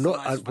a nice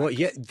fact. Well,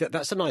 yeah,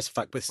 that's a nice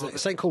fact. But it's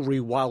something called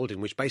rewilding,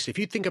 which basically, if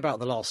you think about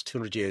the last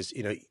 200 years,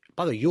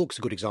 by the way, York's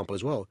a good example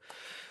as well.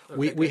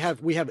 Okay, we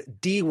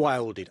have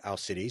de-wilded our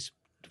cities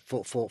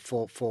for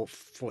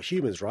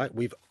humans, right?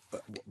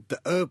 The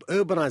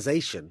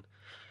urbanization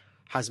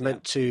has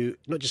meant to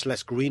not just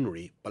less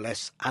greenery, but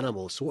less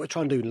animals. So what we're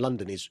trying to do in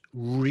London is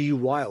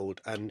rewild.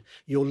 And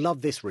you'll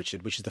love this,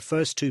 Richard, which is the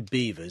first two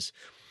beavers.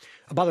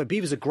 And by the way,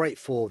 beavers are great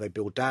they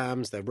build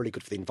dams, they're really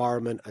good for the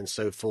environment and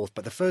so forth.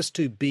 But the first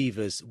two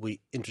beavers we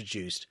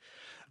introduced,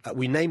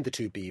 we named the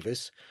two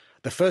beavers.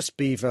 The first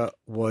beaver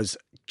was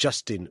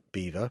Justin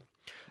Beaver.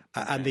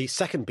 And the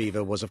second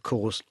beaver was, of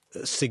course,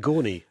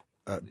 Sigourney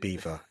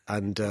beaver,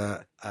 and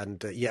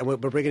we're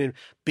bringing in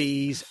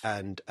bees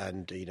and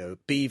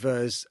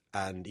beavers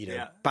and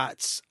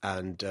bats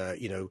and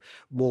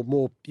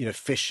more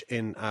fish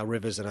in our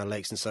rivers and our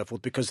lakes and so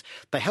forth, because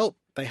they help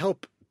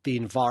the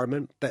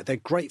environment. They're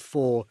great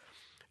for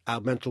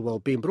our mental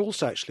well-being, but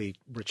also, actually,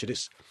 Richard,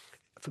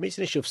 for me it's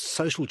an issue of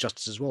social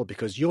justice as well,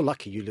 because you're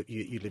lucky you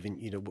live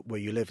in where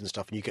you live and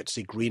stuff, and you get to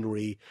see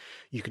greenery,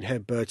 you can hear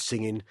birds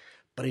singing.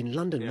 But in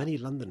London, many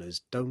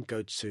Londoners don't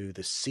go to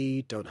the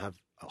sea, don't have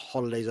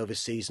holidays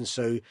overseas, and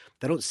so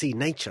they don't see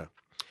nature.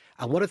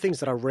 And one of the things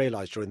that I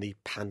realised during the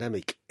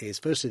pandemic is,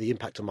 firstly, the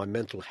impact on my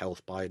mental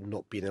health by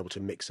not being able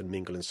to mix and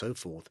mingle and so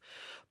forth,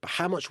 but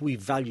how much we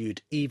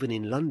valued, even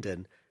in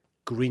London,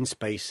 green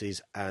spaces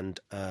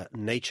and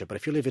nature. But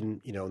if you live in,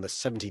 on the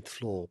 17th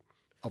floor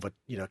of a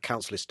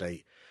council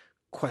estate,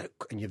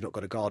 and you've not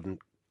got a garden,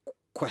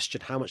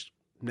 question how much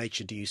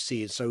nature do you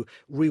see? And so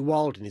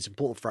rewilding is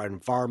important for our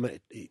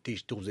environment. It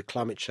deals with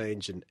climate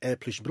change and air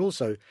pollution, but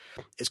also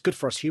it's good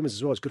for us humans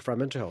as well. It's good for our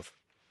mental health.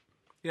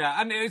 Yeah,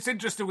 and it's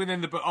interesting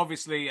within the book.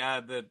 Obviously,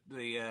 the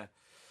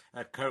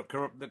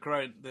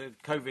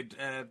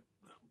COVID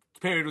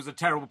period was a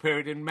terrible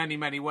period in many,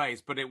 many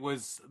ways, but it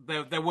was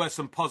there were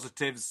some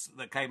positives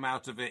that came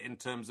out of it in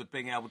terms of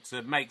being able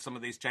to make some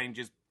of these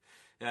changes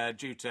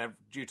due to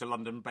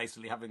London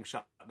basically having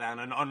shut down,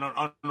 and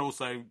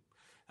also.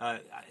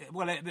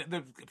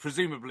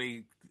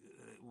 Presumably,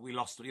 we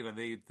lost. There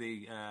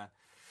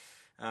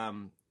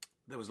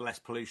was less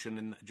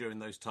pollution during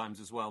those times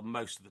as well,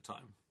 most of the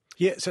time.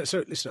 Yeah.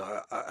 So listen,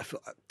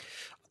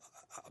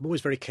 I'm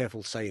always very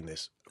careful saying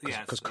this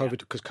because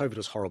COVID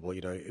was horrible.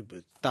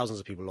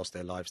 Thousands of people lost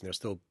their lives, and there are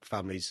still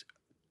families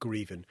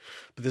grieving.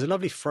 But there's a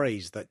lovely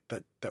phrase that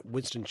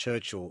Winston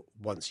Churchill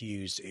once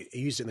used. He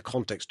used it in the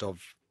context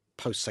of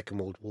post-Second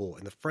World War,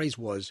 and the phrase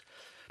was,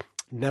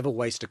 "Never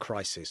waste a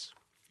crisis."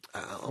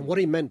 And what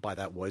he meant by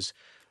that was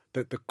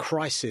that the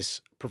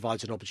crisis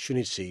provides an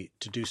opportunity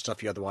to do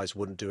stuff you otherwise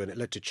wouldn't do. And it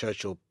led to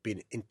Churchill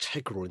being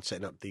integral in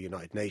setting up the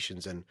United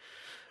Nations and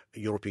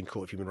European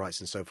Court of Human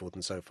Rights and so forth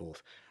and so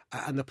forth.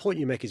 And the point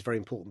you make is very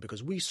important,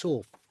 because we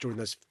saw during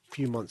those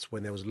few months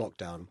when there was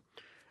lockdown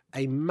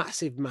a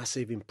massive,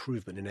 massive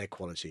improvement in air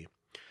quality,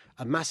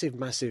 a massive,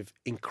 massive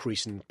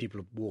increase in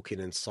people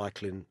walking and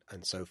cycling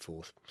and so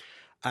forth.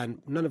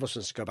 And none of us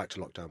wants to go back to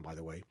lockdown, by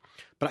the way.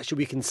 But actually,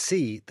 we can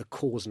see the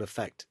cause and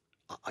effect.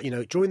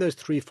 During those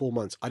 3-4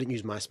 months, I didn't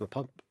use my asthma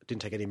pump,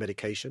 didn't take any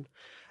medication.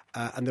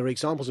 And there are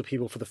examples of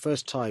people for the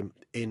first time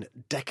in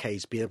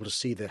decades being able to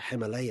see the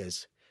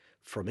Himalayas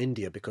from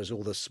India, because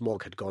all the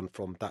smog had gone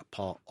from that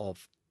part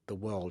of the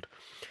world.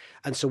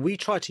 And so we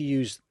try to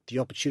use the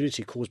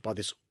opportunity caused by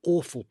this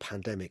awful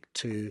pandemic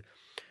to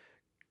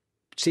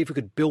see if we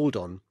could build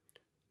on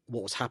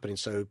what was happening.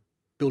 So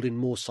building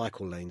more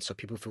cycle lanes so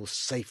people feel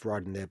safe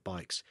riding their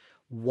bikes,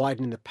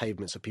 widening the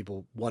pavement so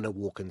people want to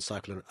walk and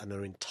cycle and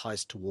are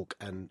enticed to walk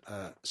and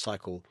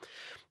cycle.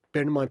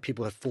 Bearing in mind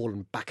people have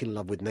fallen back in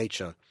love with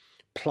nature,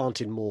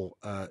 planting more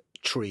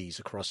trees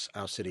across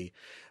our city,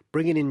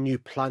 bringing in new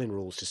planning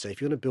rules to say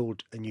if you want to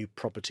build a new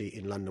property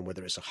in London,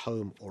 whether it's a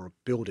home or a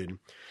building,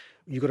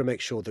 you've got to make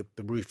sure that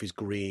the roof is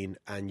green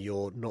and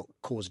you're not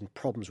causing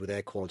problems with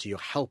air quality. You're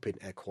helping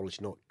air quality,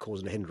 not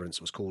causing a hindrance.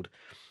 It was called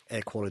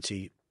air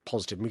quality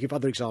positive. And we give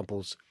other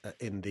examples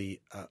in the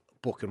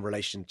book in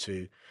relation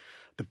to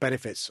the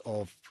benefits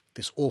of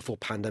this awful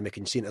pandemic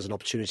and seeing it as an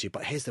opportunity.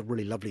 But here's the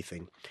really lovely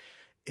thing,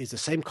 is the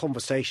same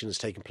conversation is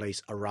taking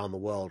place around the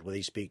world, whether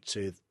you speak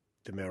to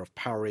the mayor of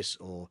Paris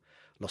or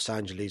Los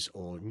Angeles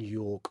or New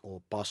York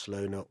or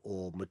Barcelona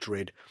or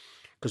Madrid.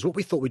 Because what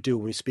we thought we'd do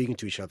when we're speaking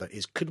to each other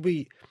is could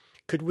we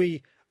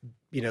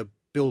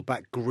build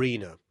back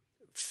greener,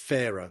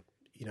 fairer,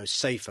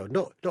 safer,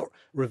 not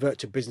revert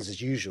to business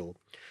as usual,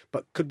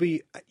 but could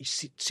we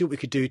see what we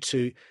could do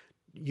to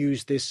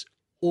use this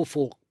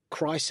awful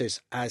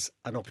crisis as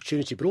an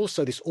opportunity, but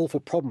also this awful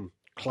problem,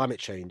 climate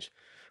change,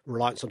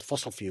 reliance on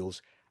fossil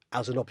fuels,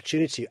 as an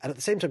opportunity, and at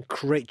the same time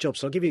create jobs.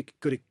 So I'll give you a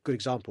good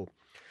example.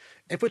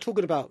 If we're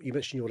talking about, you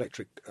mentioned your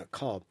electric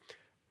car,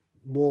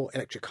 more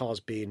electric cars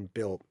being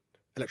built,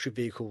 electric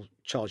vehicle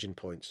charging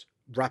points,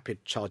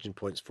 rapid charging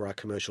points for our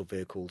commercial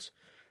vehicles,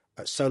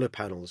 solar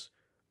panels,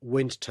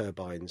 wind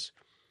turbines,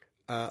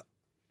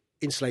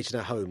 insulating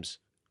our homes,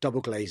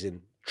 double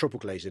glazing, triple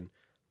glazing.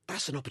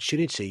 That's an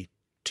opportunity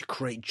to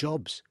create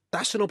jobs.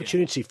 That's an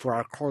opportunity for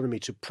our economy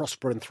to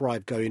prosper and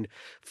thrive going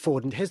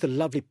forward. And here's the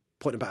lovely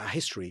point about our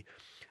history.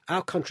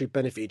 Our country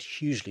benefited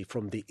hugely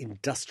from the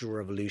Industrial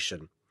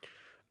Revolution,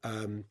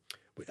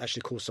 which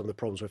actually caused some of the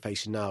problems we're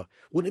facing now.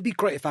 Wouldn't it be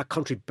great if our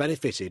country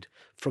benefited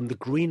from the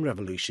Green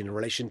Revolution in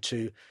relation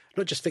to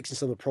not just fixing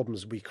some of the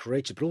problems we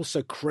created, but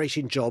also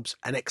creating jobs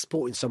and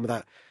exporting some of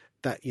that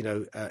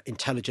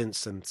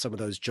intelligence and some of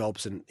those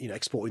jobs, and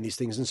exporting these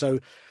things. And so,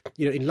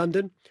 in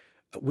London,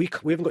 we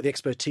haven't got the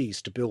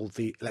expertise to build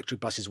the electric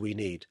buses we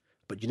need.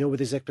 But where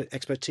there's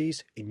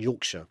expertise? In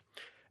Yorkshire,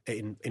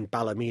 in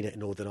Ballymena in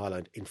Northern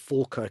Ireland, in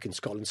Falkirk in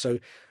Scotland. So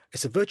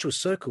it's a virtuous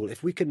circle.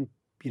 If we can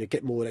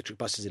get more electric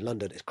buses in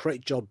London, it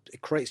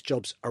creates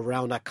jobs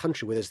around our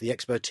country where there's the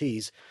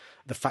expertise,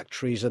 the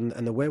factories and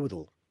the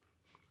wherewithal.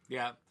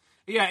 Yeah,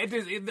 it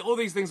is. All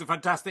these things are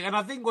fantastic. And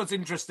I think what's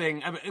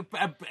interesting,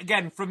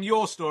 again, from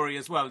your story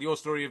as well, your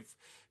story of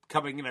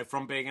coming,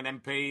 from being an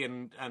MP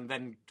and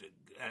then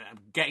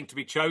getting to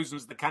be chosen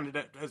as the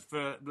candidate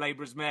for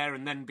Labour as mayor,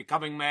 and then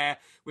becoming mayor,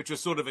 which was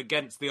sort of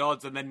against the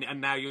odds,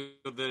 and now you're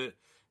the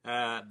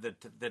I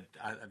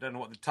don't know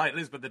what the title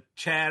is, but the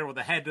chair or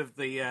the head of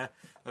the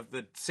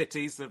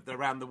cities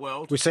around the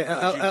world. We say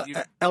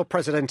El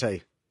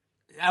Presidente.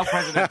 El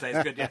Presidente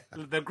is good, yeah.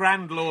 The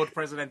Grand Lord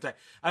Presidente.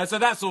 So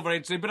that's all very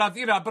interesting. But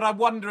I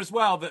wonder as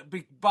well that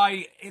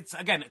it's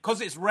again, because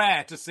it's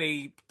rare to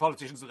see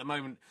politicians at the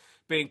moment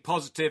being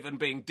positive and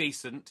being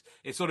decent,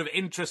 it's sort of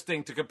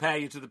interesting to compare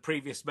you to the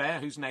previous mayor,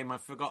 whose name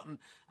I've forgotten,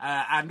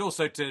 and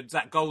also to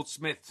Zach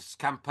Goldsmith's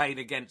campaign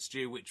against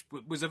you, which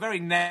was a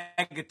very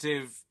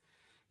negative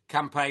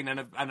campaign and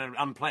an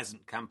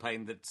unpleasant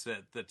campaign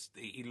that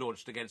he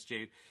launched against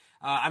you.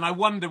 And I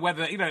wonder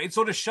whether, it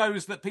sort of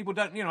shows that people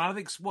don't, I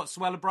think what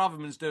Suella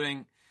Braverman's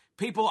doing,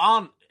 people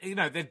aren't,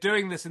 they're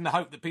doing this in the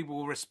hope that people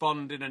will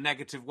respond in a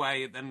negative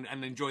way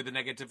and enjoy the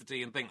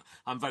negativity and think,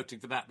 I'm voting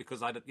for that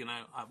because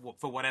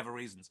for whatever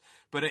reasons.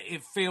 But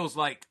it feels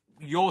like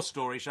your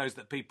story shows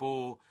that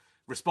people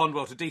respond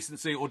well to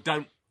decency or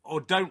don't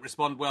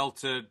respond well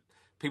to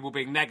people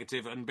being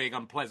negative and being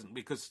unpleasant,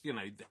 because,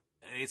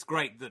 it's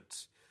great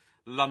that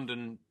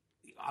London,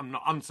 I'm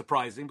not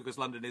unsurprising because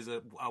London is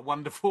a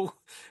wonderful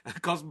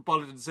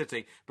cosmopolitan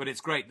city, but it's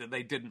great that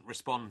they didn't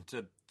respond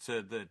to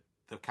the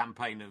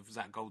campaign of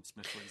Zach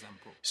Goldsmith, for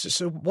example.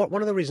 So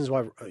one of the reasons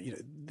why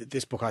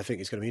this book I think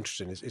is going to be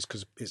interesting is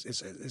because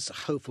it's a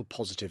hopeful,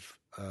 positive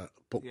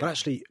book. Yeah. But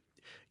actually,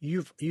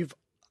 you've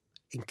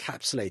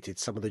encapsulated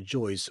some of the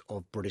joys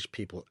of British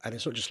people, and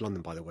it's not just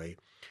London, by the way.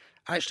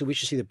 Actually, we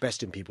should see the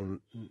best in people,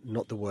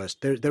 not the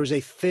worst. There is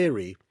a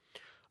theory,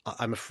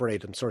 I'm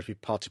afraid, I'm sorry to be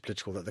party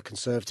political, that the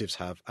Conservatives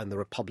have and the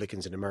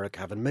Republicans in America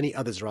have and many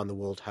others around the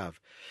world have.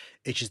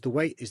 It is the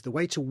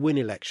way to win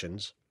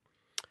elections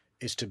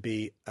is to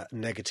be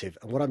negative.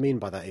 And what I mean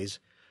by that is,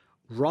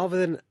 rather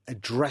than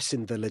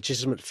addressing the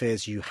legitimate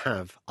fears you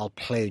have, I'll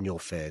play in your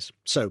fears.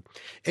 So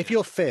if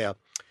your fear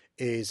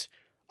is,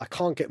 I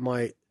can't get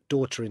my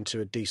daughter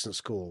into a decent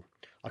school,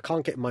 I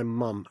can't get my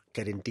mum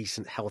getting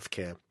decent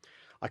healthcare,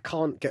 I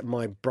can't get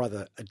my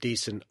brother a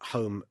decent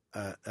home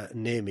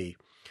near me,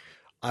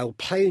 I'll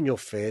play in your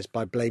fears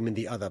by blaming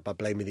the other, by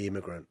blaming the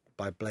immigrant,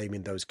 by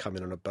blaming those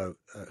coming on a boat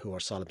who are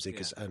asylum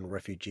seekers and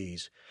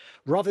refugees.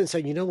 Rather than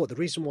saying, you know what, the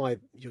reason why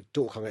your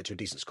daughter can't get to a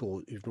decent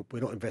school,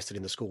 we're not invested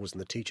in the schools and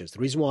the teachers. The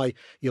reason why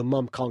your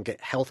mum can't get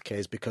healthcare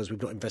is because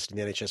we've not invested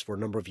in the NHS for a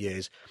number of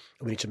years,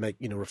 and we need to make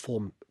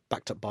reform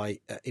backed up by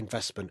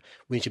investment.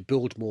 We need to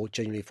build more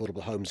genuinely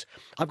affordable homes.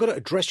 I've got to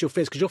address your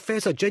fears because your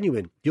fears are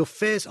genuine. Your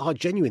fears are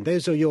genuine.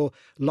 Those are your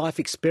life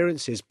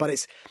experiences.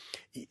 But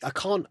I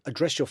can't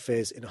address your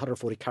fears in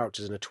 140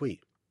 characters in a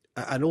tweet.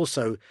 And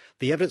also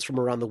the evidence from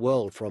around the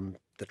world, from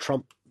the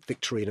Trump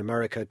victory in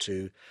America to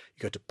you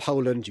go to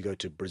Poland, you go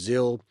to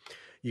Brazil,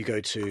 you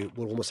go to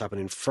what almost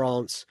happened in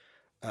France,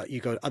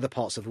 you go to other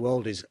parts of the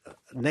world, is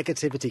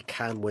negativity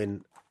can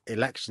win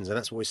elections. And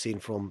that's what we've seen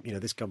from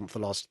this government for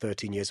the last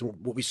 13 years.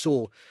 And what we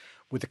saw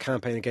with the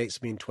campaign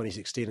against me in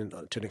 2016 and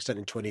to an extent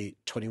in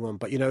 2021.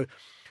 But,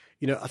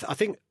 I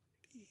think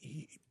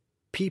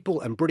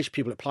people, and British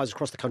people, it applies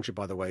across the country,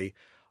 by the way,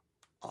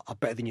 are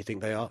better than you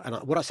think they are. And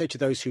what I say to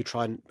those who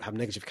try and have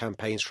negative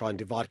campaigns, try and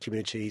divide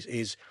communities,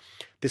 is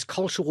this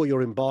culture war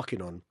you're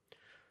embarking on,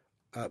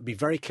 be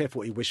very careful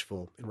what you wish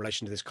for in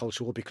relation to this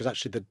culture war, because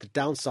actually the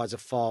downsides are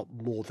far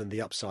more than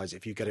the upsides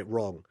if you get it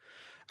wrong.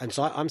 And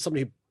so I'm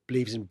somebody who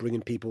believes in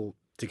bringing people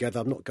together.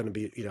 I'm not going to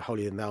be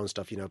holier than thou and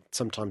stuff.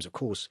 Sometimes, of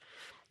course,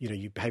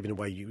 you behave in a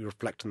way you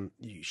reflect and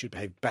you should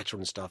behave better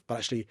and stuff. But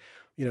actually,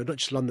 not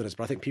just Londoners,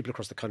 but I think people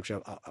across the country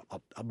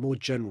are more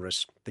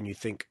generous than you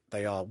think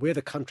they are. We're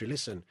the country.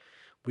 Listen,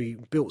 we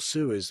built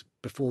sewers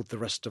before the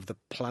rest of the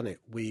planet.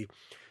 We,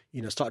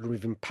 started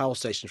removing power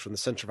stations from the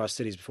centre of our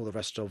cities before the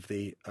rest of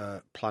the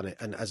planet.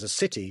 And as a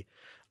city,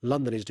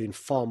 London is doing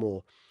far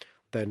more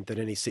than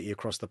any city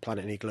across the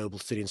planet, any global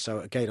city. And so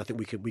again, I think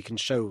we can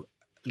show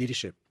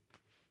leadership.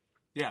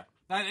 Yeah.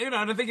 And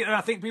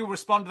I think people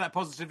respond to that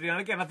positively. And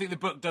again, I think the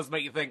book does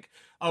make you think,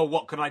 oh,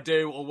 what can I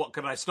do, or what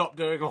can I stop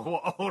doing,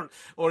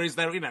 or is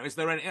there, is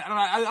there any? And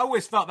I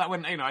always felt that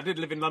when, I did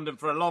live in London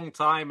for a long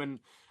time, and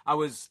I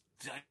was,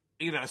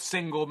 a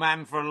single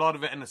man for a lot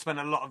of it, and I spent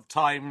a lot of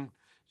time,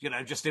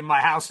 just in my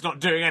house, not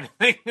doing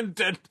anything,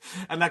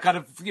 and I kind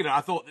of,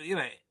 I thought,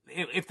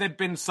 if there'd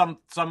been some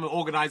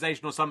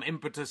organisation or some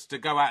impetus to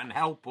go out and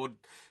help or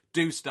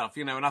do stuff,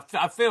 and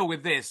I feel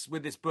with this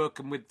book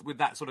and with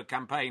that sort of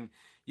campaign,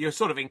 you're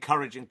sort of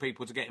encouraging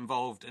people to get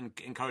involved and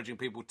encouraging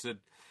people to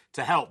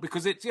help,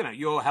 because it's,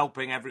 you're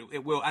helping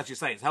as you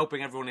say, it's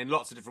helping everyone in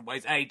lots of different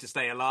ways. A, to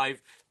stay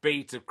alive,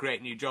 B, to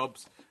create new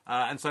jobs.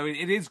 And so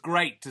it is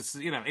great to,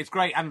 it's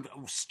great, and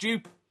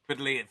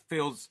stupidly it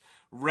feels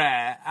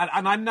rare.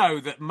 And I know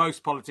that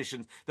most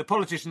the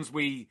politicians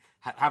we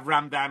have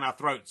rammed down our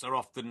throats are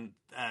often,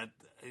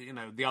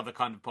 the other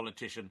kind of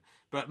politician.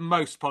 But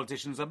most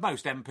politicians and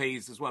most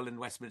MPs as well in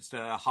Westminster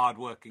are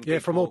hardworking people. Yeah,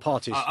 from all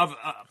parties.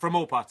 From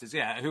all parties,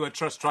 yeah, who are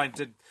just trying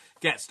to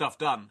get stuff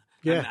done.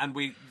 Yeah, and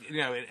we,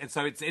 and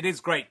so it is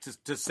great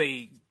to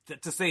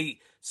see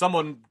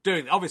someone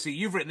doing. Obviously,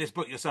 you've written this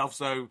book yourself,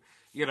 so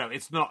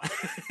it's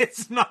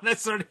not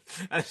necessarily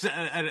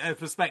a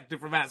perspective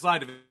from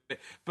outside of it.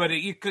 But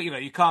you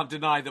can't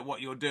deny that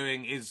what you're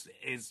doing is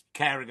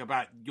caring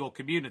about your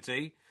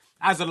community.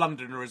 As a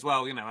Londoner as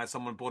well, as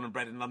someone born and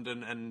bred in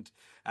London, and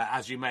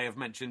as you may have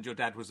mentioned, your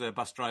dad was a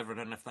bus driver. I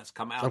don't know if that's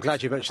come out. I'm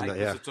glad you mentioned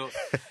that,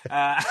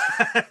 yeah.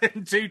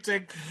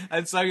 Tooting,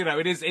 and so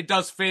it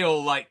does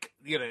feel like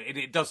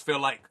it does feel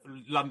like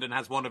London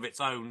has one of its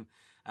own,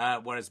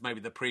 whereas maybe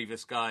the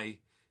previous guy,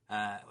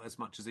 as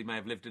much as he may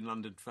have lived in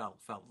London, felt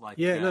like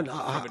from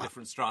a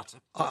different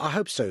strata. I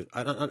hope so.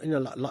 And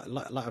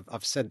like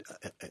I've said,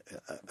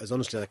 as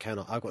honestly as I can,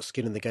 I've got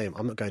skin in the game.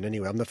 I'm not going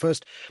anywhere. I'm the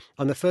first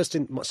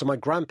so my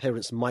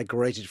grandparents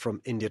migrated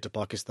from India to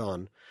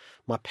Pakistan.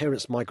 My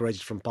parents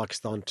migrated from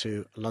Pakistan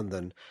to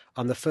London.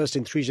 I'm the first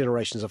in 3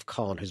 generations of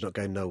Khan who's not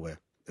going nowhere.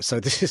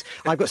 So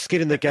I've got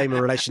skin in the game in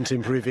relation to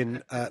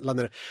improving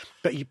London.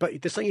 But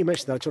there's something you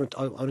mentioned that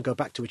I want to go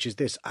back to, which is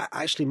this.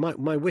 Actually,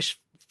 my wish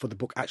for the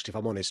book, actually, if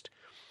I'm honest,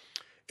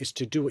 is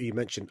to do what you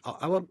mentioned.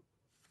 I want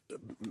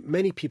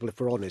many people, if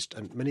we're honest,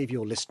 and many of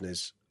your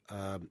listeners,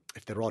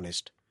 if they're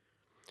honest,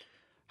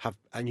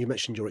 and you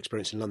mentioned your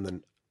experience in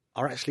London,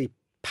 are actually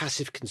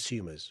passive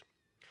consumers.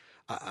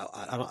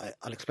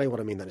 I'll explain what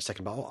I mean that in a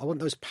second, but I want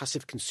those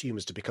passive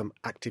consumers to become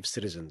active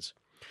citizens.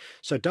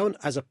 So don't,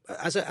 as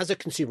a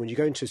consumer, when you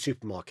go into a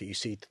supermarket, you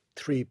see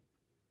 3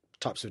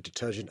 types of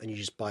detergent and you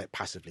just buy it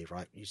passively,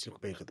 right? You just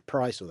look at the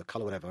price or the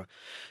colour, whatever.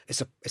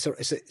 It's a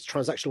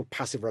transactional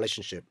passive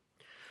relationship.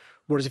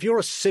 Whereas if you're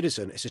a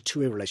citizen, it's a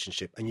 2-way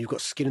relationship, and you've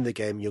got skin in the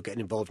game. You're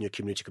getting involved in your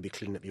community. It could be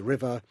cleaning up your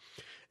river.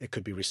 It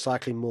could be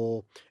recycling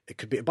more. It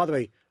could be, by the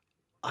way,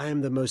 I am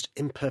the most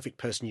imperfect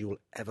person you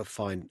will ever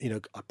find.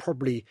 I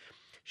probably,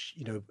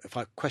 if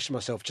I question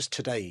myself just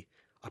today,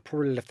 I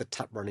probably left the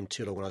tap running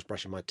too long when I was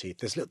brushing my teeth.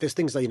 There's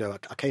things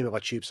that, I came in by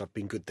tubes, I've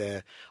been good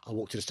there. I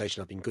walked to the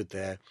station, I've been good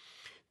there.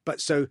 But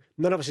so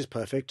none of us is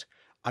perfect.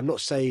 I'm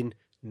not saying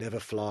never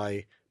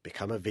fly,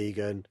 become a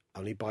vegan,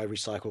 only buy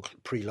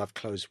pre-loved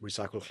clothes,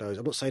 recycled clothes.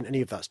 I'm not saying any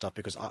of that stuff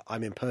because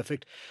I'm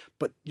imperfect.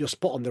 But you're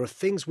spot on. There are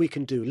things we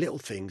can do, little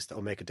things that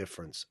will make a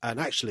difference. And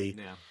actually,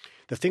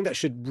 the thing that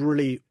should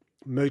really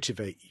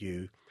motivate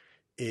you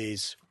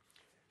is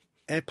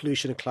air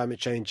pollution and climate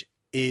change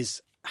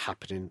is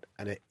happening,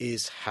 and it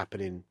is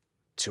happening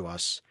to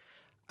us.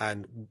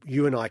 And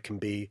you and I can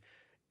be,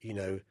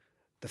 the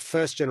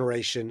first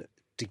generation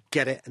to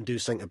get it and do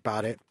something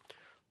about it,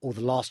 or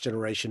the last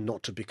generation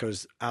not to,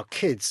 because our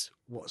kids,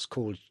 what's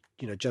called,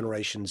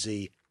 Generation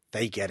Z,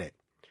 they get it.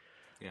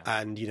 Yeah.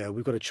 And,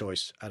 we've got a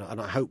choice.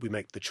 And I hope we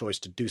make the choice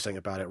to do something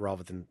about it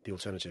rather than the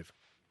alternative.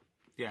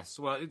 Yes.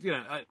 Well,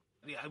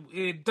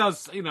 it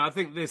does, I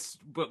think this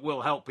book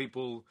will help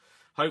people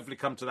hopefully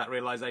come to that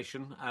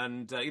realization.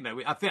 And,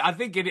 I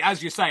think it,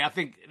 as you say, I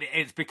think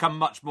it's become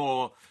much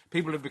more,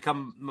 people have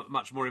become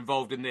much more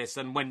involved in this.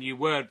 And when you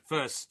were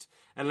first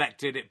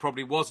elected, it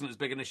probably wasn't as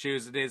big an issue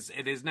as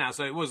it is now.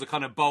 So it was a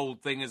kind of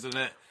bold thing, isn't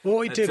it? Well, what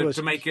we did was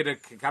to make it a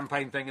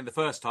campaign thing in the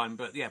first time.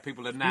 But yeah,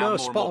 people are now more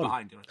and more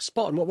behind.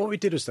 Spot on. What we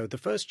did was, though, the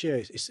first year,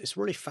 it's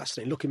really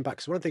fascinating looking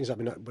back. So one of the things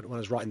when I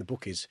was writing the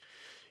book is,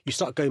 you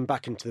start going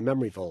back into the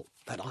memory vault.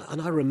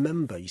 And I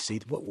remember, you see,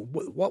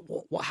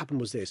 what happened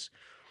was this.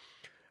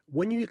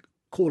 When you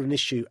call an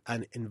issue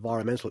an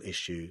environmental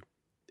issue,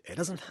 it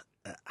doesn't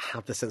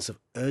have the sense of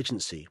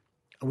urgency.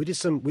 And we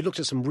looked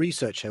at some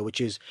research here, which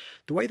is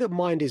the way the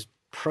mind is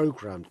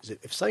programmed. Is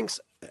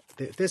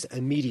if there's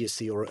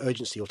immediacy or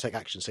urgency, you'll take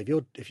action. So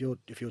if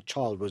your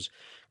child was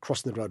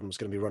crossing the road and was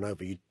going to be run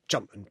over, you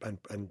jump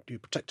and you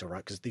protect her,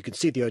 right? Because you can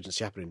see the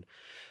urgency happening.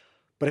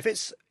 But if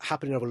it's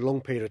happening over a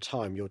long period of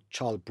time, your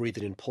child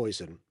breathing in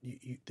poison,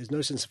 there's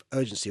no sense of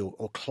urgency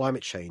or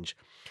climate change.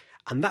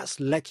 And that's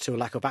led to a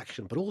lack of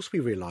action. But also we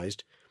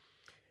realised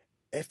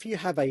if you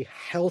have a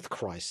health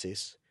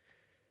crisis,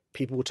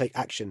 people will take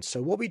action.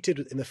 So what we did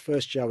in the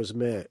first year I was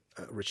mayor,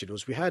 Richard,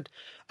 was we had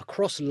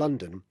across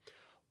London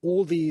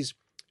all these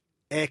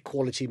air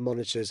quality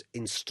monitors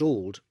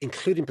installed,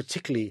 including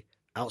particularly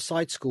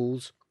outside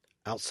schools,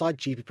 outside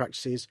GP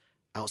practices,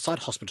 outside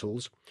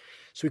hospitals,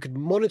 so we could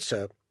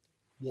monitor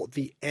what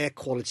the air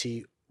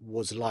quality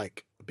was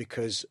like,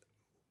 because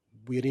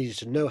we needed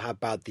to know how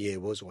bad the air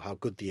was or how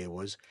good the air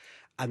was,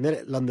 and then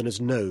let Londoners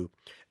know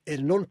in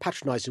a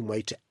non-patronising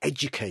way to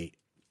educate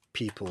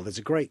people. There's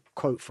a great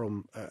quote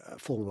from a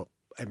former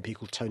MP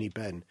called Tony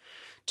Benn.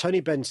 Tony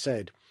Benn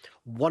said,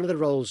 one of the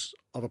roles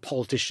of a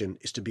politician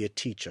is to be a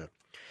teacher.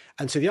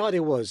 And so the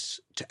idea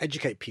was to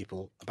educate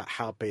people about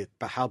how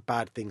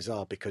bad things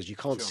are, because you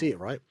can't see it,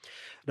 right?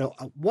 Now,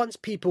 once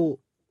people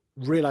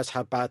realised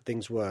how bad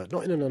things were,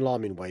 not in an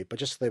alarming way, but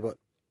just so they were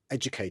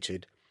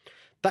educated,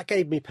 that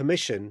gave me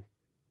permission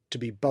to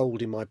be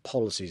bold in my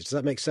policies. Does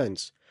that make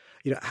sense?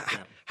 You know,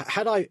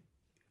 had I,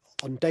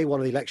 on day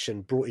one of the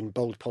election, brought in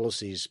bold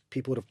policies,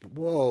 people would have,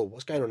 whoa,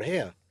 what's going on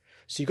here?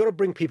 So you've got to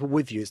bring people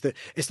with you.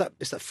 It's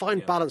that fine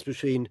balance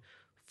between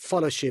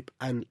followership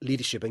and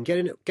leadership, and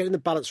getting the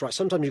balance right.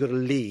 Sometimes you've got to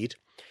lead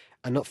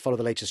and not follow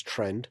the latest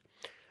trend.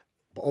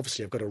 But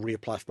obviously, I've got to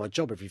reapply for my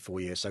job every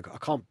 4 years, so I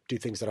can't do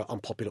things that are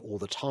unpopular all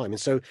the time.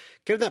 And so,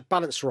 getting that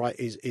balance right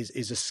is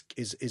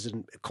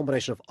a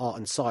combination of art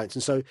and science.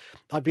 And so,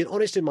 I've been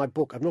honest in my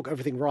book. I've not got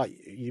everything right.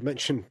 You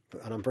mentioned,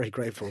 and I'm very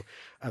grateful,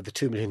 the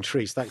 2 million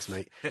trees. Thanks,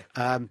 mate.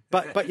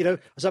 But you know,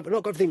 so I've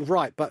not got everything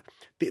right. But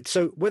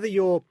so whether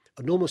you're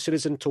a normal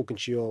citizen talking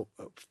to your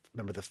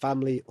member of the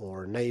family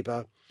or a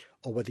neighbour,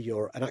 or whether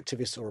you're an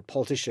activist or a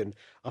politician,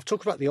 I've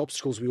talked about the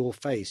obstacles we all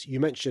face. You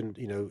mentioned,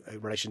 you know, in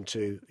relation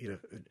to, you know,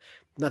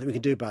 nothing we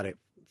can do about it,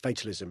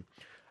 fatalism,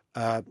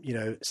 you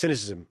know,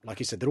 cynicism, like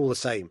you said, they're all the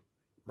same,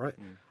 right?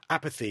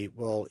 Apathy,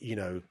 well, you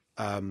know,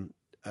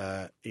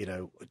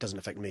 it doesn't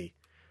affect me.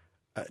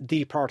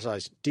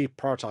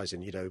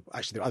 Deprioritizing, you know,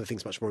 actually there are other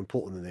things much more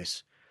important than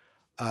this.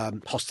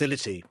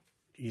 Hostility,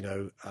 you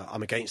know,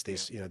 I'm against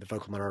this, you know, the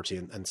vocal minority,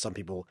 and some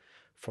people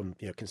from,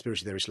 you know,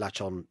 conspiracy theories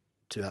latch on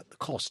to that, the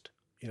cost.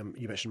 You know,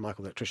 you mentioned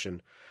Michael the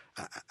electrician,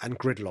 and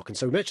gridlock. And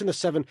so we mentioned the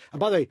 7. And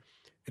by the way,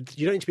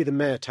 you don't need to be the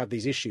mayor to have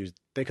these issues.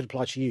 They could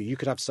apply to you. You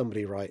could have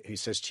somebody, right, who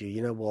says to you,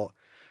 you know what,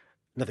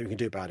 nothing we can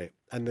do about it.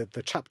 And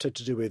the chapter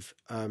to do with,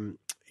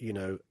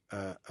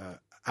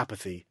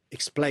 apathy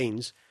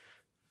explains,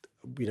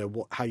 you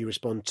know, how you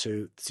respond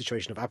to the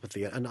situation of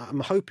apathy. And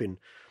I'm hoping,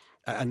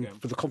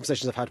 for the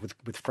conversations I've had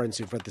with friends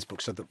who've read this book,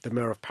 so the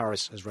mayor of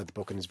Paris has read the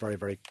book and is very,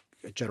 very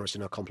generous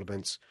in her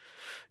compliments.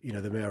 You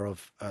know, the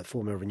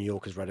former mayor of New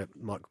York has read it.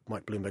 Mike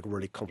Bloomberg,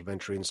 really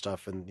complimentary and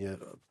stuff, and, you know,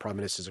 prime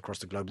ministers across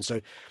the globe. And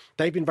so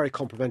they've been very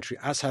complimentary,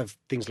 as have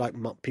things like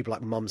people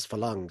like Mums for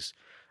Lungs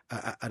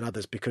and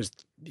others, because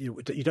you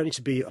don't need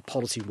to be a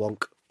policy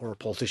wonk or a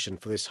politician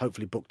for this,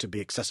 hopefully, book to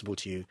be accessible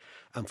to you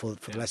and for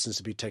the lessons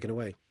to be taken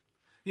away.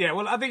 Yeah,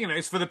 well, I think, you know,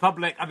 it's for the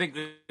public. I think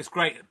it's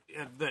great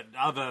that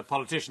other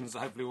politicians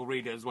hopefully will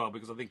read it as well,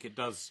 because I think it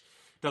does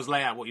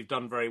lay out what you've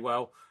done very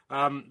well.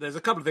 There's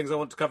a couple of things I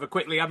want to cover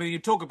quickly. I mean, you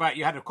talk about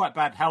you had a quite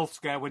bad health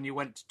scare when you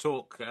went to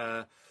talk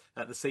at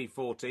the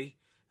C40,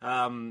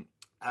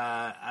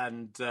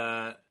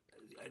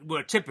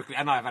 were typically,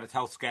 and I've had a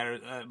health scare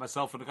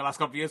myself for the last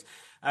couple of years,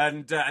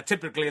 and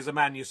typically as a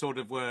man you sort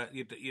of were,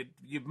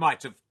 you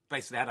might have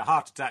basically had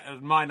a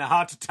minor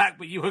heart attack,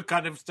 but you were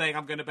kind of saying,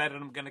 I'm going to bed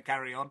and I'm going to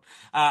carry on.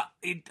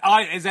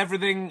 Is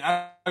everything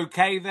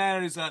okay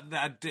there?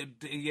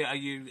 Are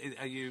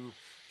you?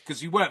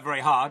 Because you work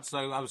very hard,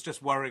 so I was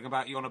just worrying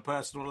about you on a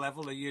personal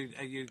level. Are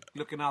you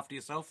looking after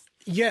yourself?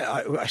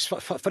 Yeah, it's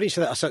funny you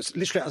say that. So it's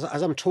literally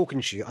as I'm talking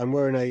to you, I'm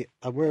wearing a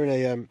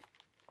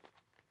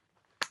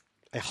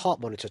heart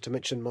monitor to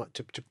measure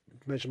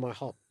my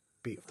heartbeat.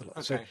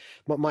 Okay. So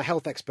my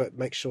health expert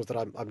makes sure that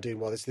I'm doing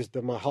well.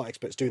 My heart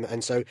expert's doing that,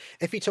 and so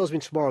if he tells me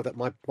tomorrow that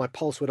my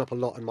pulse went up a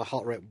lot and my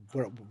heart rate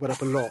went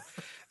up a lot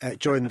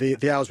during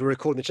the hours we're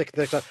recording the check,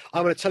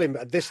 I'm going to tell him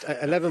at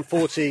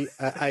 11:40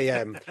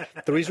 a.m.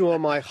 the reason why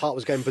my heart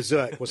was going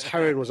berserk was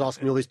Harriet was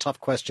asking me all these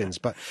tough questions.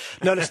 But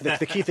no, listen,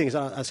 the key thing is,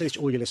 I say this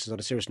to all your listeners on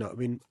a serious note. I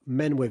mean,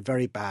 men were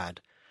very bad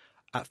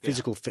at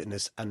physical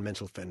fitness and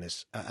mental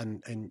fitness,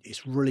 and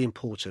it's really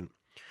important.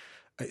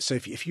 So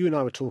if you and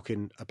I were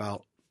talking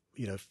about,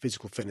 you know,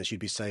 physical fitness,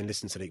 you'd be saying,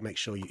 listen, Sadiq, make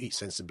sure you eat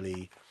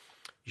sensibly,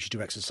 you should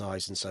do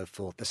exercise and so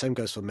forth. The same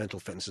goes for mental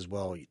fitness as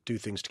well. You do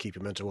things to keep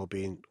your mental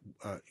well-being,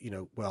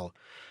 well.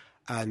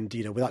 And,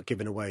 you know, without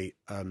giving away,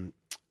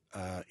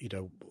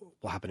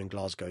 what happened in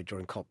Glasgow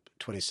during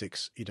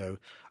COP26, you know,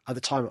 at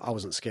the time I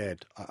wasn't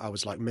scared. I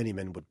was like many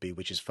men would be,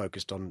 which is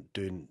focused on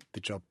doing the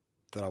job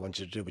that I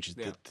wanted to do, which is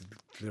to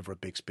deliver a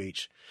big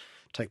speech,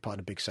 take part in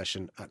a big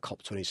session at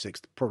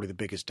COP26, probably the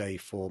biggest day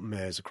for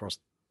mayors across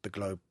the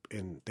globe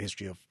in the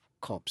history of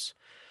COPs.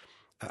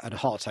 And a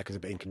heart attack is a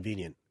bit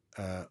inconvenient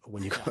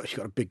when you got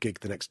a big gig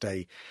the next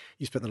day.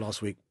 You spent the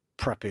last week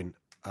prepping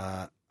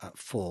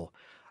for.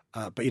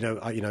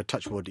 But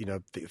touch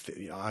wood.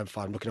 I'm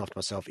fine, looking after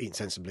myself, eating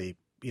sensibly.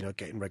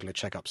 Getting regular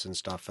checkups and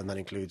stuff, and that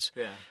includes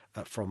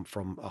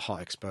from a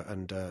heart expert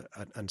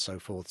and so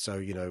forth. So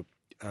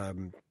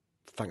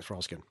thanks for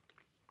asking.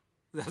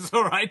 That's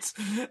all right.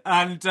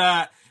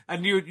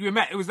 And you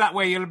met. Was that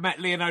where you met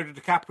Leonardo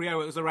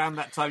DiCaprio? It was around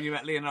that time you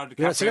met Leonardo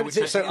DiCaprio.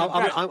 Yeah, so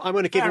I'm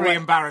going to give very away.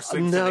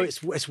 Embarrassing. No,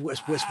 it's worse.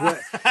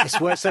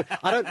 So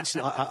I don't.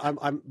 Listen,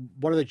 I'm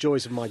one of the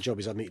joys of my job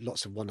is I meet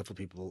lots of wonderful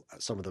people.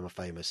 Some of them are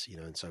famous,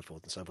 and so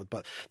forth and so forth.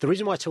 But the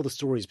reason why I tell the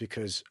story is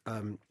because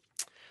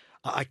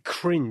I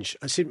cringe.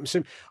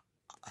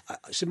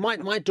 So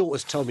my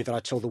daughters told me that I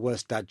told the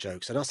worst dad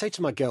jokes, and I say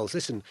to my girls,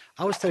 listen,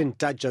 I was telling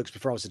dad jokes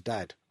before I was a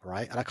dad, all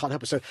right? And I can't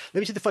help it. So let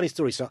me tell you the funny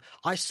story. So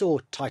I saw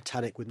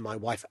Titanic with my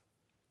wife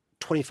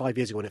 25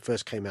 years ago when it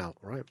first came out,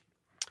 right?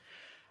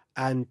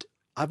 And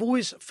I've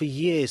always, for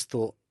years,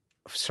 thought.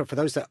 So for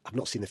those that have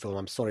not seen the film,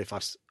 I'm sorry if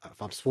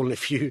I'm spoiling it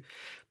for you,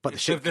 but the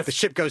ship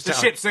goes down.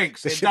 The ship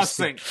sinks. It does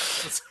sink.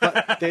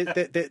 But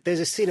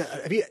there's a scene.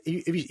 Have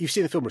you've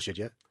seen the film, Richard?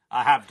 Yeah.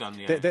 I have done,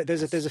 yeah.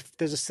 There's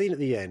a scene at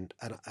the end,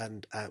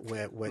 and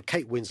where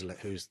Kate Winslet,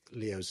 who's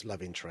Leo's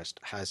love interest,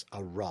 has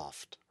a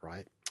raft,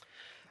 right?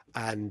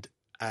 And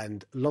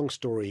long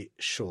story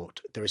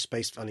short, there is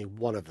space for only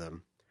one of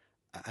them,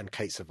 and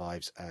Kate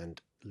survives, and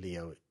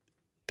Leo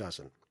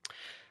doesn't.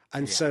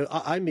 And so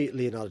I meet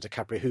Leonardo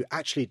DiCaprio, who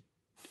actually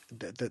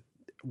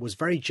was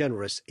very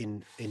generous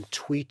in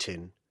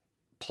tweeting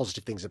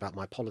positive things about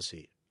my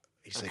policy.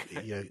 He said,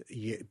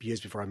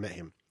 years before I met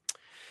him.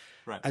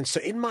 Right. And so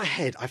in my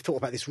head, I've thought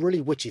about this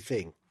really witchy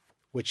thing,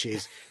 which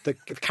is the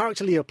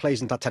character Leo plays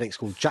in Titanic is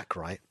called Jack,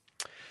 right?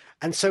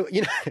 And so,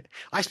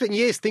 I spent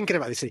years thinking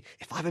about this. If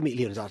I ever meet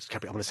Leonardo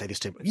DiCaprio, I'm going to say this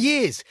to him.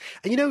 Years!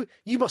 And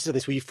you must have done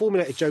this where you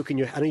formulate a joke in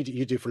your head. I know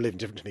you do for a living,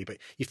 different to me, but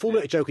you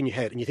formulate a joke in your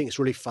head and you think it's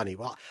really funny.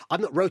 Well,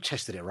 I've not road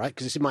tested it, right?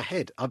 Because it's in my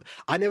head.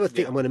 I never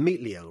think I'm going to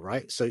meet Leo,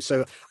 right?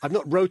 So I've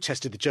not road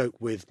tested the joke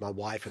with my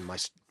wife and my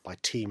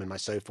team and my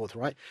so forth,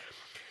 right?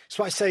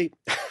 So I say,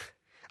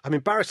 I'm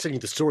embarrassed telling you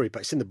the story,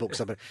 but it's in the book.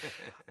 So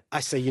I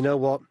say, you know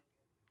what,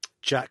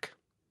 Jack,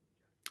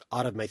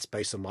 I'd have made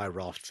space on my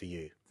raft for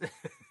you.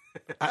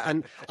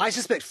 And I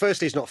suspect,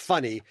 firstly, it's not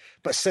funny,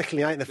 but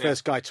secondly, I ain't the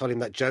first guy told him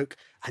that joke,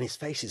 and his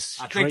face is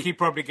straight. I think he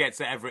probably gets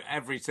it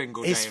every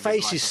single day. His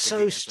face is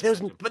so.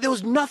 But there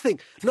was nothing.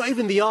 Not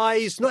even the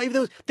eyes. Not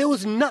even there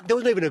was not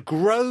even a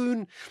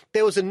groan.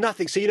 There was a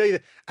nothing. So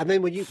and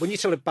then when you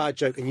tell a bad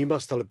joke, and you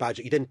must tell a bad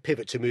joke, you then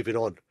pivot to moving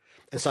on.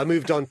 And so I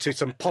moved on to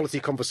some policy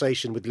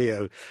conversation with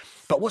Leo.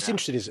 But what's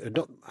interesting is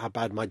not how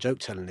bad my joke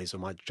telling is or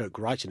my joke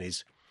writing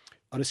is.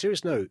 On a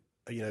serious note,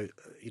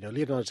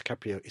 Leonardo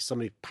DiCaprio is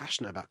somebody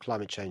passionate about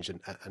climate change and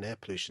air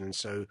pollution. And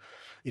so,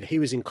 he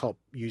was in COP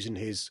using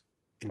his,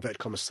 inverted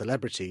commas,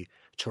 celebrity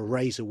to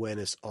raise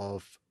awareness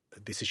of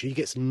this issue. He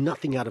gets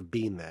nothing out of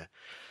being there.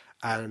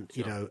 And,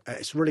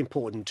 it's really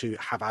important to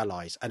have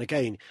allies. And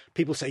again,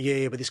 people say,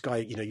 yeah, but this guy,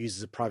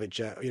 uses a private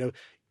jet.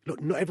 Look,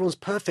 not everyone's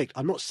perfect.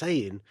 I'm not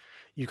saying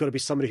you've got to be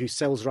somebody who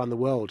sails around the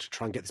world to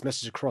try and get this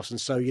message across. And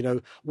so,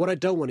 what I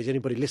don't want is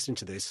anybody listening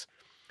to this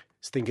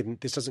is thinking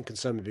this doesn't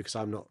concern me because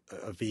I'm not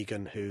a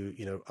vegan who,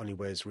 only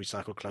wears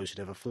recycled clothes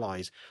who never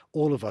flies.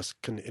 All of us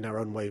can, in our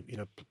own way,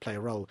 play a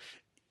role.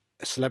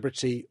 A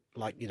celebrity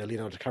like,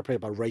 Leonardo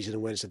DiCaprio, by raising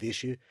awareness of the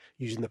issue,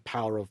 using the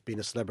power of being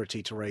a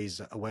celebrity to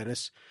raise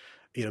awareness.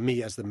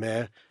 Me as the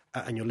mayor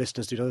and your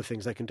listeners do other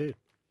things they can do.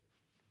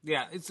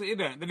 Yeah, it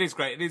is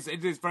great.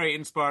 It is very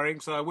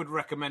inspiring. So I would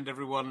recommend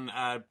everyone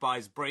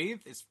buys Breathe.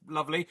 It's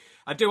lovely.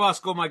 I do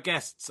ask all my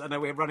guests. I know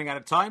we're running out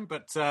of time,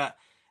 but do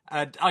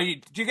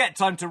you get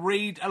time to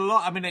read a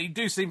lot? I mean, you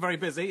do seem very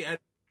busy.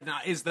 Now,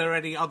 is there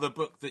any other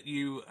book that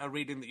you are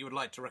reading that you would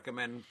like to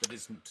recommend that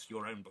isn't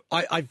your own book?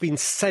 I've been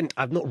sent.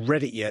 I've not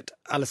read it yet.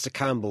 Alistair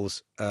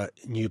Campbell's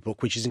new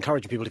book, which is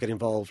encouraging people to get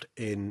involved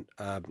in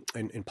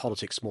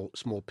politics,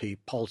 small p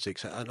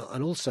politics,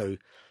 and also.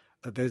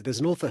 There's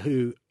an author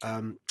who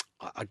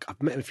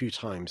I've met him a few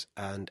times,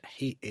 and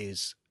he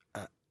is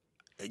a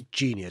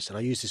genius. And I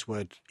use this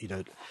word,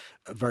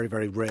 very,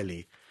 very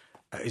rarely.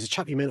 He's a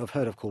chap you may not have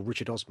heard of called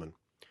Richard Osman.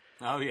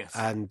 Oh, yes.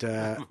 And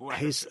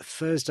his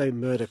Thursday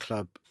Murder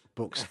Club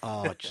books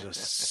are just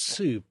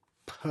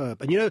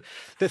superb. And,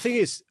 the thing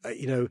is,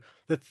 I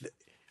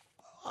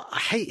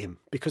hate him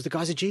because the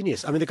guy's a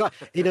genius. I mean, the guy,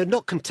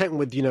 not content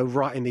with,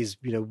 writing these,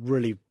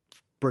 really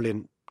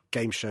brilliant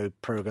game show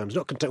programs,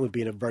 not content with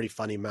being a very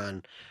funny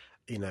man,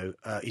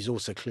 he's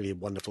also clearly a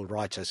wonderful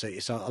writer. So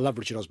I love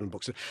Richard Osman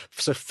books.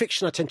 So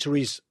fiction I tend to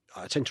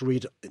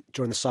read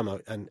during the summer,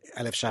 and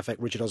L.F. Shafak,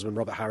 Richard Osman,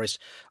 Robert Harris,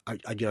 I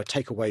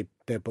take away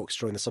their books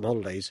during the summer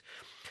holidays.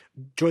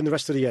 During the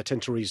rest of the year, I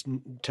tend to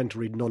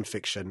read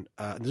non-fiction.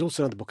 And there's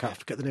also another book out. I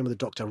forget the name of the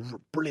doctor,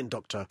 brilliant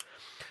doctor.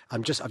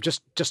 I've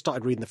just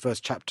started reading the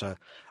first chapter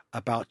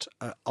about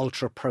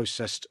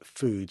ultra-processed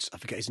foods. I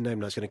forget his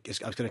name now. I'm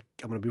going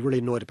to be really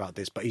annoyed about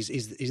this, but he's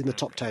in the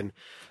top 10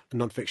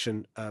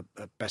 non-fiction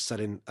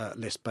best-selling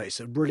list. But it's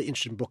a really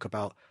interesting book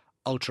about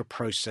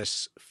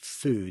ultra-processed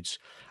foods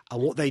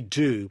and what they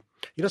do.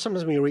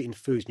 Sometimes when you're eating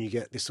foods and you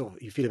get this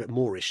you feel a bit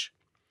Moorish.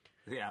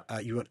 Yeah,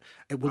 I do.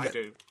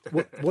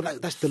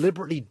 That's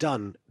deliberately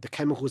done. The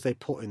chemicals they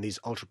put in these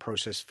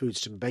ultra-processed foods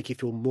to make you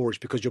feel Moorish,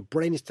 because your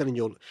brain is telling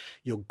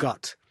your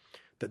gut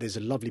that there's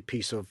a lovely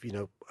piece of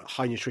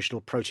high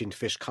nutritional protein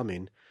fish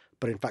coming,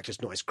 but in fact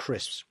it's not as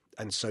crisp,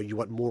 and so you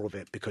want more of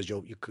it because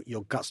your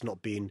gut's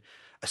not being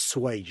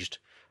assuaged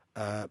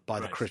by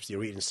the crisps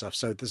you're eating and stuff.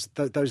 So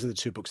those are the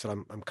 2 books that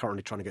I'm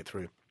currently trying to get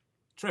through.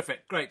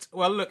 Terrific, great.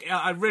 Well, look,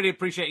 I really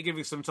appreciate you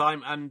giving some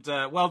time, and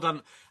well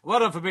done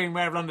for being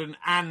Mayor of London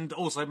and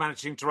also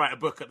managing to write a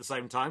book at the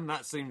same time.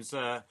 That seems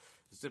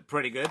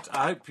pretty good.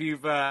 I hope you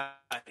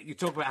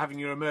talk about having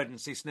your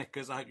emergency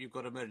Snickers. I hope you've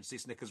got emergency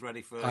Snickers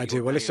ready for. I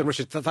do. Well, listen,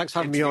 Richard, thanks for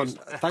having me on.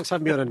 Thanks for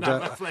having me on, and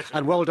No,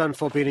 and well done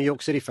for being a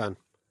York City fan.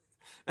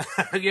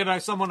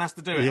 Someone has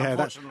to do it,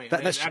 unfortunately,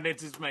 and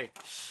it is me.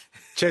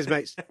 Cheers,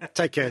 mates.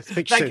 Take care.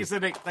 Speak to you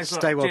soon. Thank you, Sadiq. Thanks a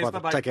lot. Stay well, Cheers, brother.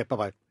 bye-bye. Take care.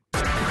 Bye-bye.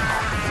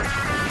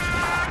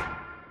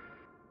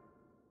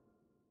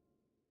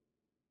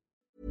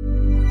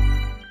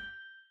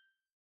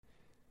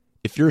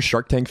 If you're a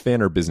Shark Tank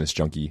fan or business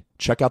junkie,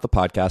 check out the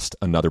podcast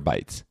Another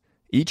Bite.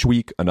 Each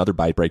week, Another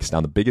Bite breaks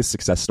down the biggest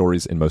success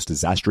stories and most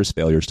disastrous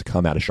failures to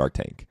come out of Shark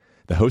Tank.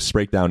 The hosts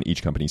break down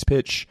each company's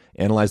pitch,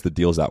 analyze the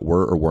deals that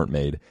were or weren't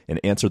made, and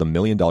answer the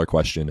million-dollar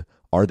question,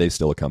 are they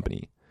still a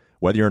company?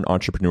 Whether you're an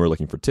entrepreneur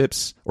looking for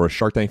tips or a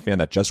Shark Tank fan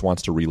that just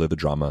wants to relive the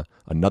drama,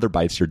 Another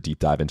Bite's your deep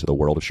dive into the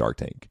world of Shark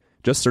Tank.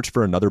 Just search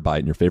for Another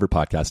Bite in your favorite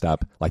podcast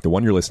app, like the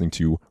one you're listening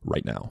to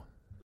right now.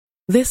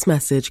 This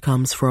message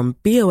comes from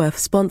BOF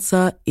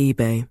sponsor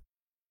eBay.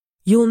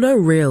 You'll know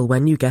real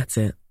when you get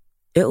it.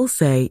 It'll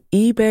say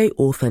eBay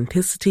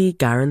Authenticity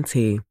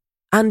Guarantee.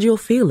 And you'll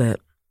feel it.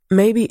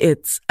 Maybe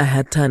it's a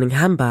head-turning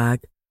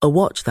handbag, a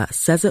watch that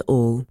says it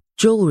all,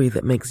 jewelry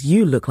that makes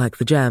you look like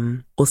the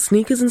gem, or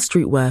sneakers and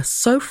streetwear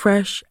so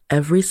fresh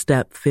every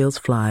step feels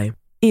fly.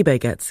 eBay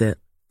gets it.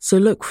 So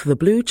look for the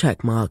blue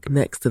check mark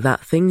next to that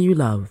thing you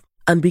love.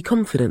 And be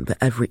confident that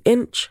every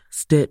inch,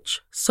 stitch,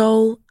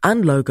 sole,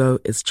 and logo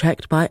is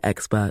checked by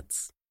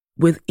experts.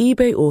 With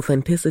eBay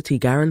Authenticity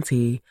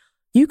Guarantee,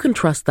 you can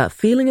trust that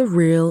feeling of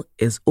real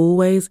is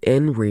always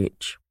in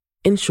reach.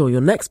 Ensure your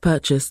next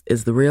purchase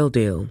is the real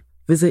deal.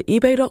 Visit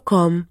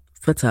ebay.com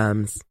for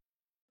terms.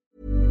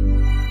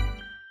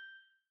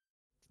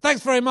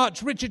 Thanks very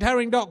much.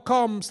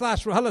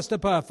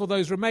 richardherring.com/RHLSTP for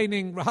those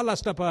remaining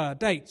RHLSTP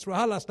dates.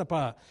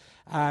 RHLSTP.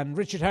 And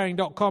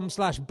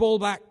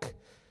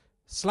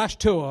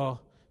richardherring.com/ballback/tour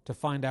to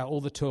find out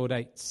all the tour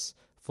dates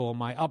for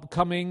my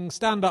upcoming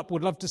stand-up.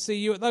 Would love to see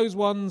you at those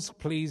ones.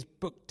 Please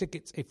book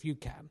tickets if you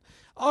can.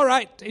 All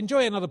right,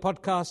 enjoy another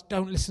podcast.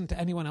 Don't listen to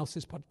anyone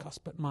else's podcast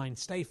but mine.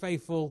 Stay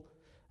faithful,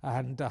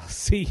 and I'll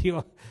see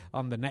you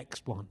on the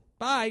next one.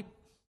 Bye.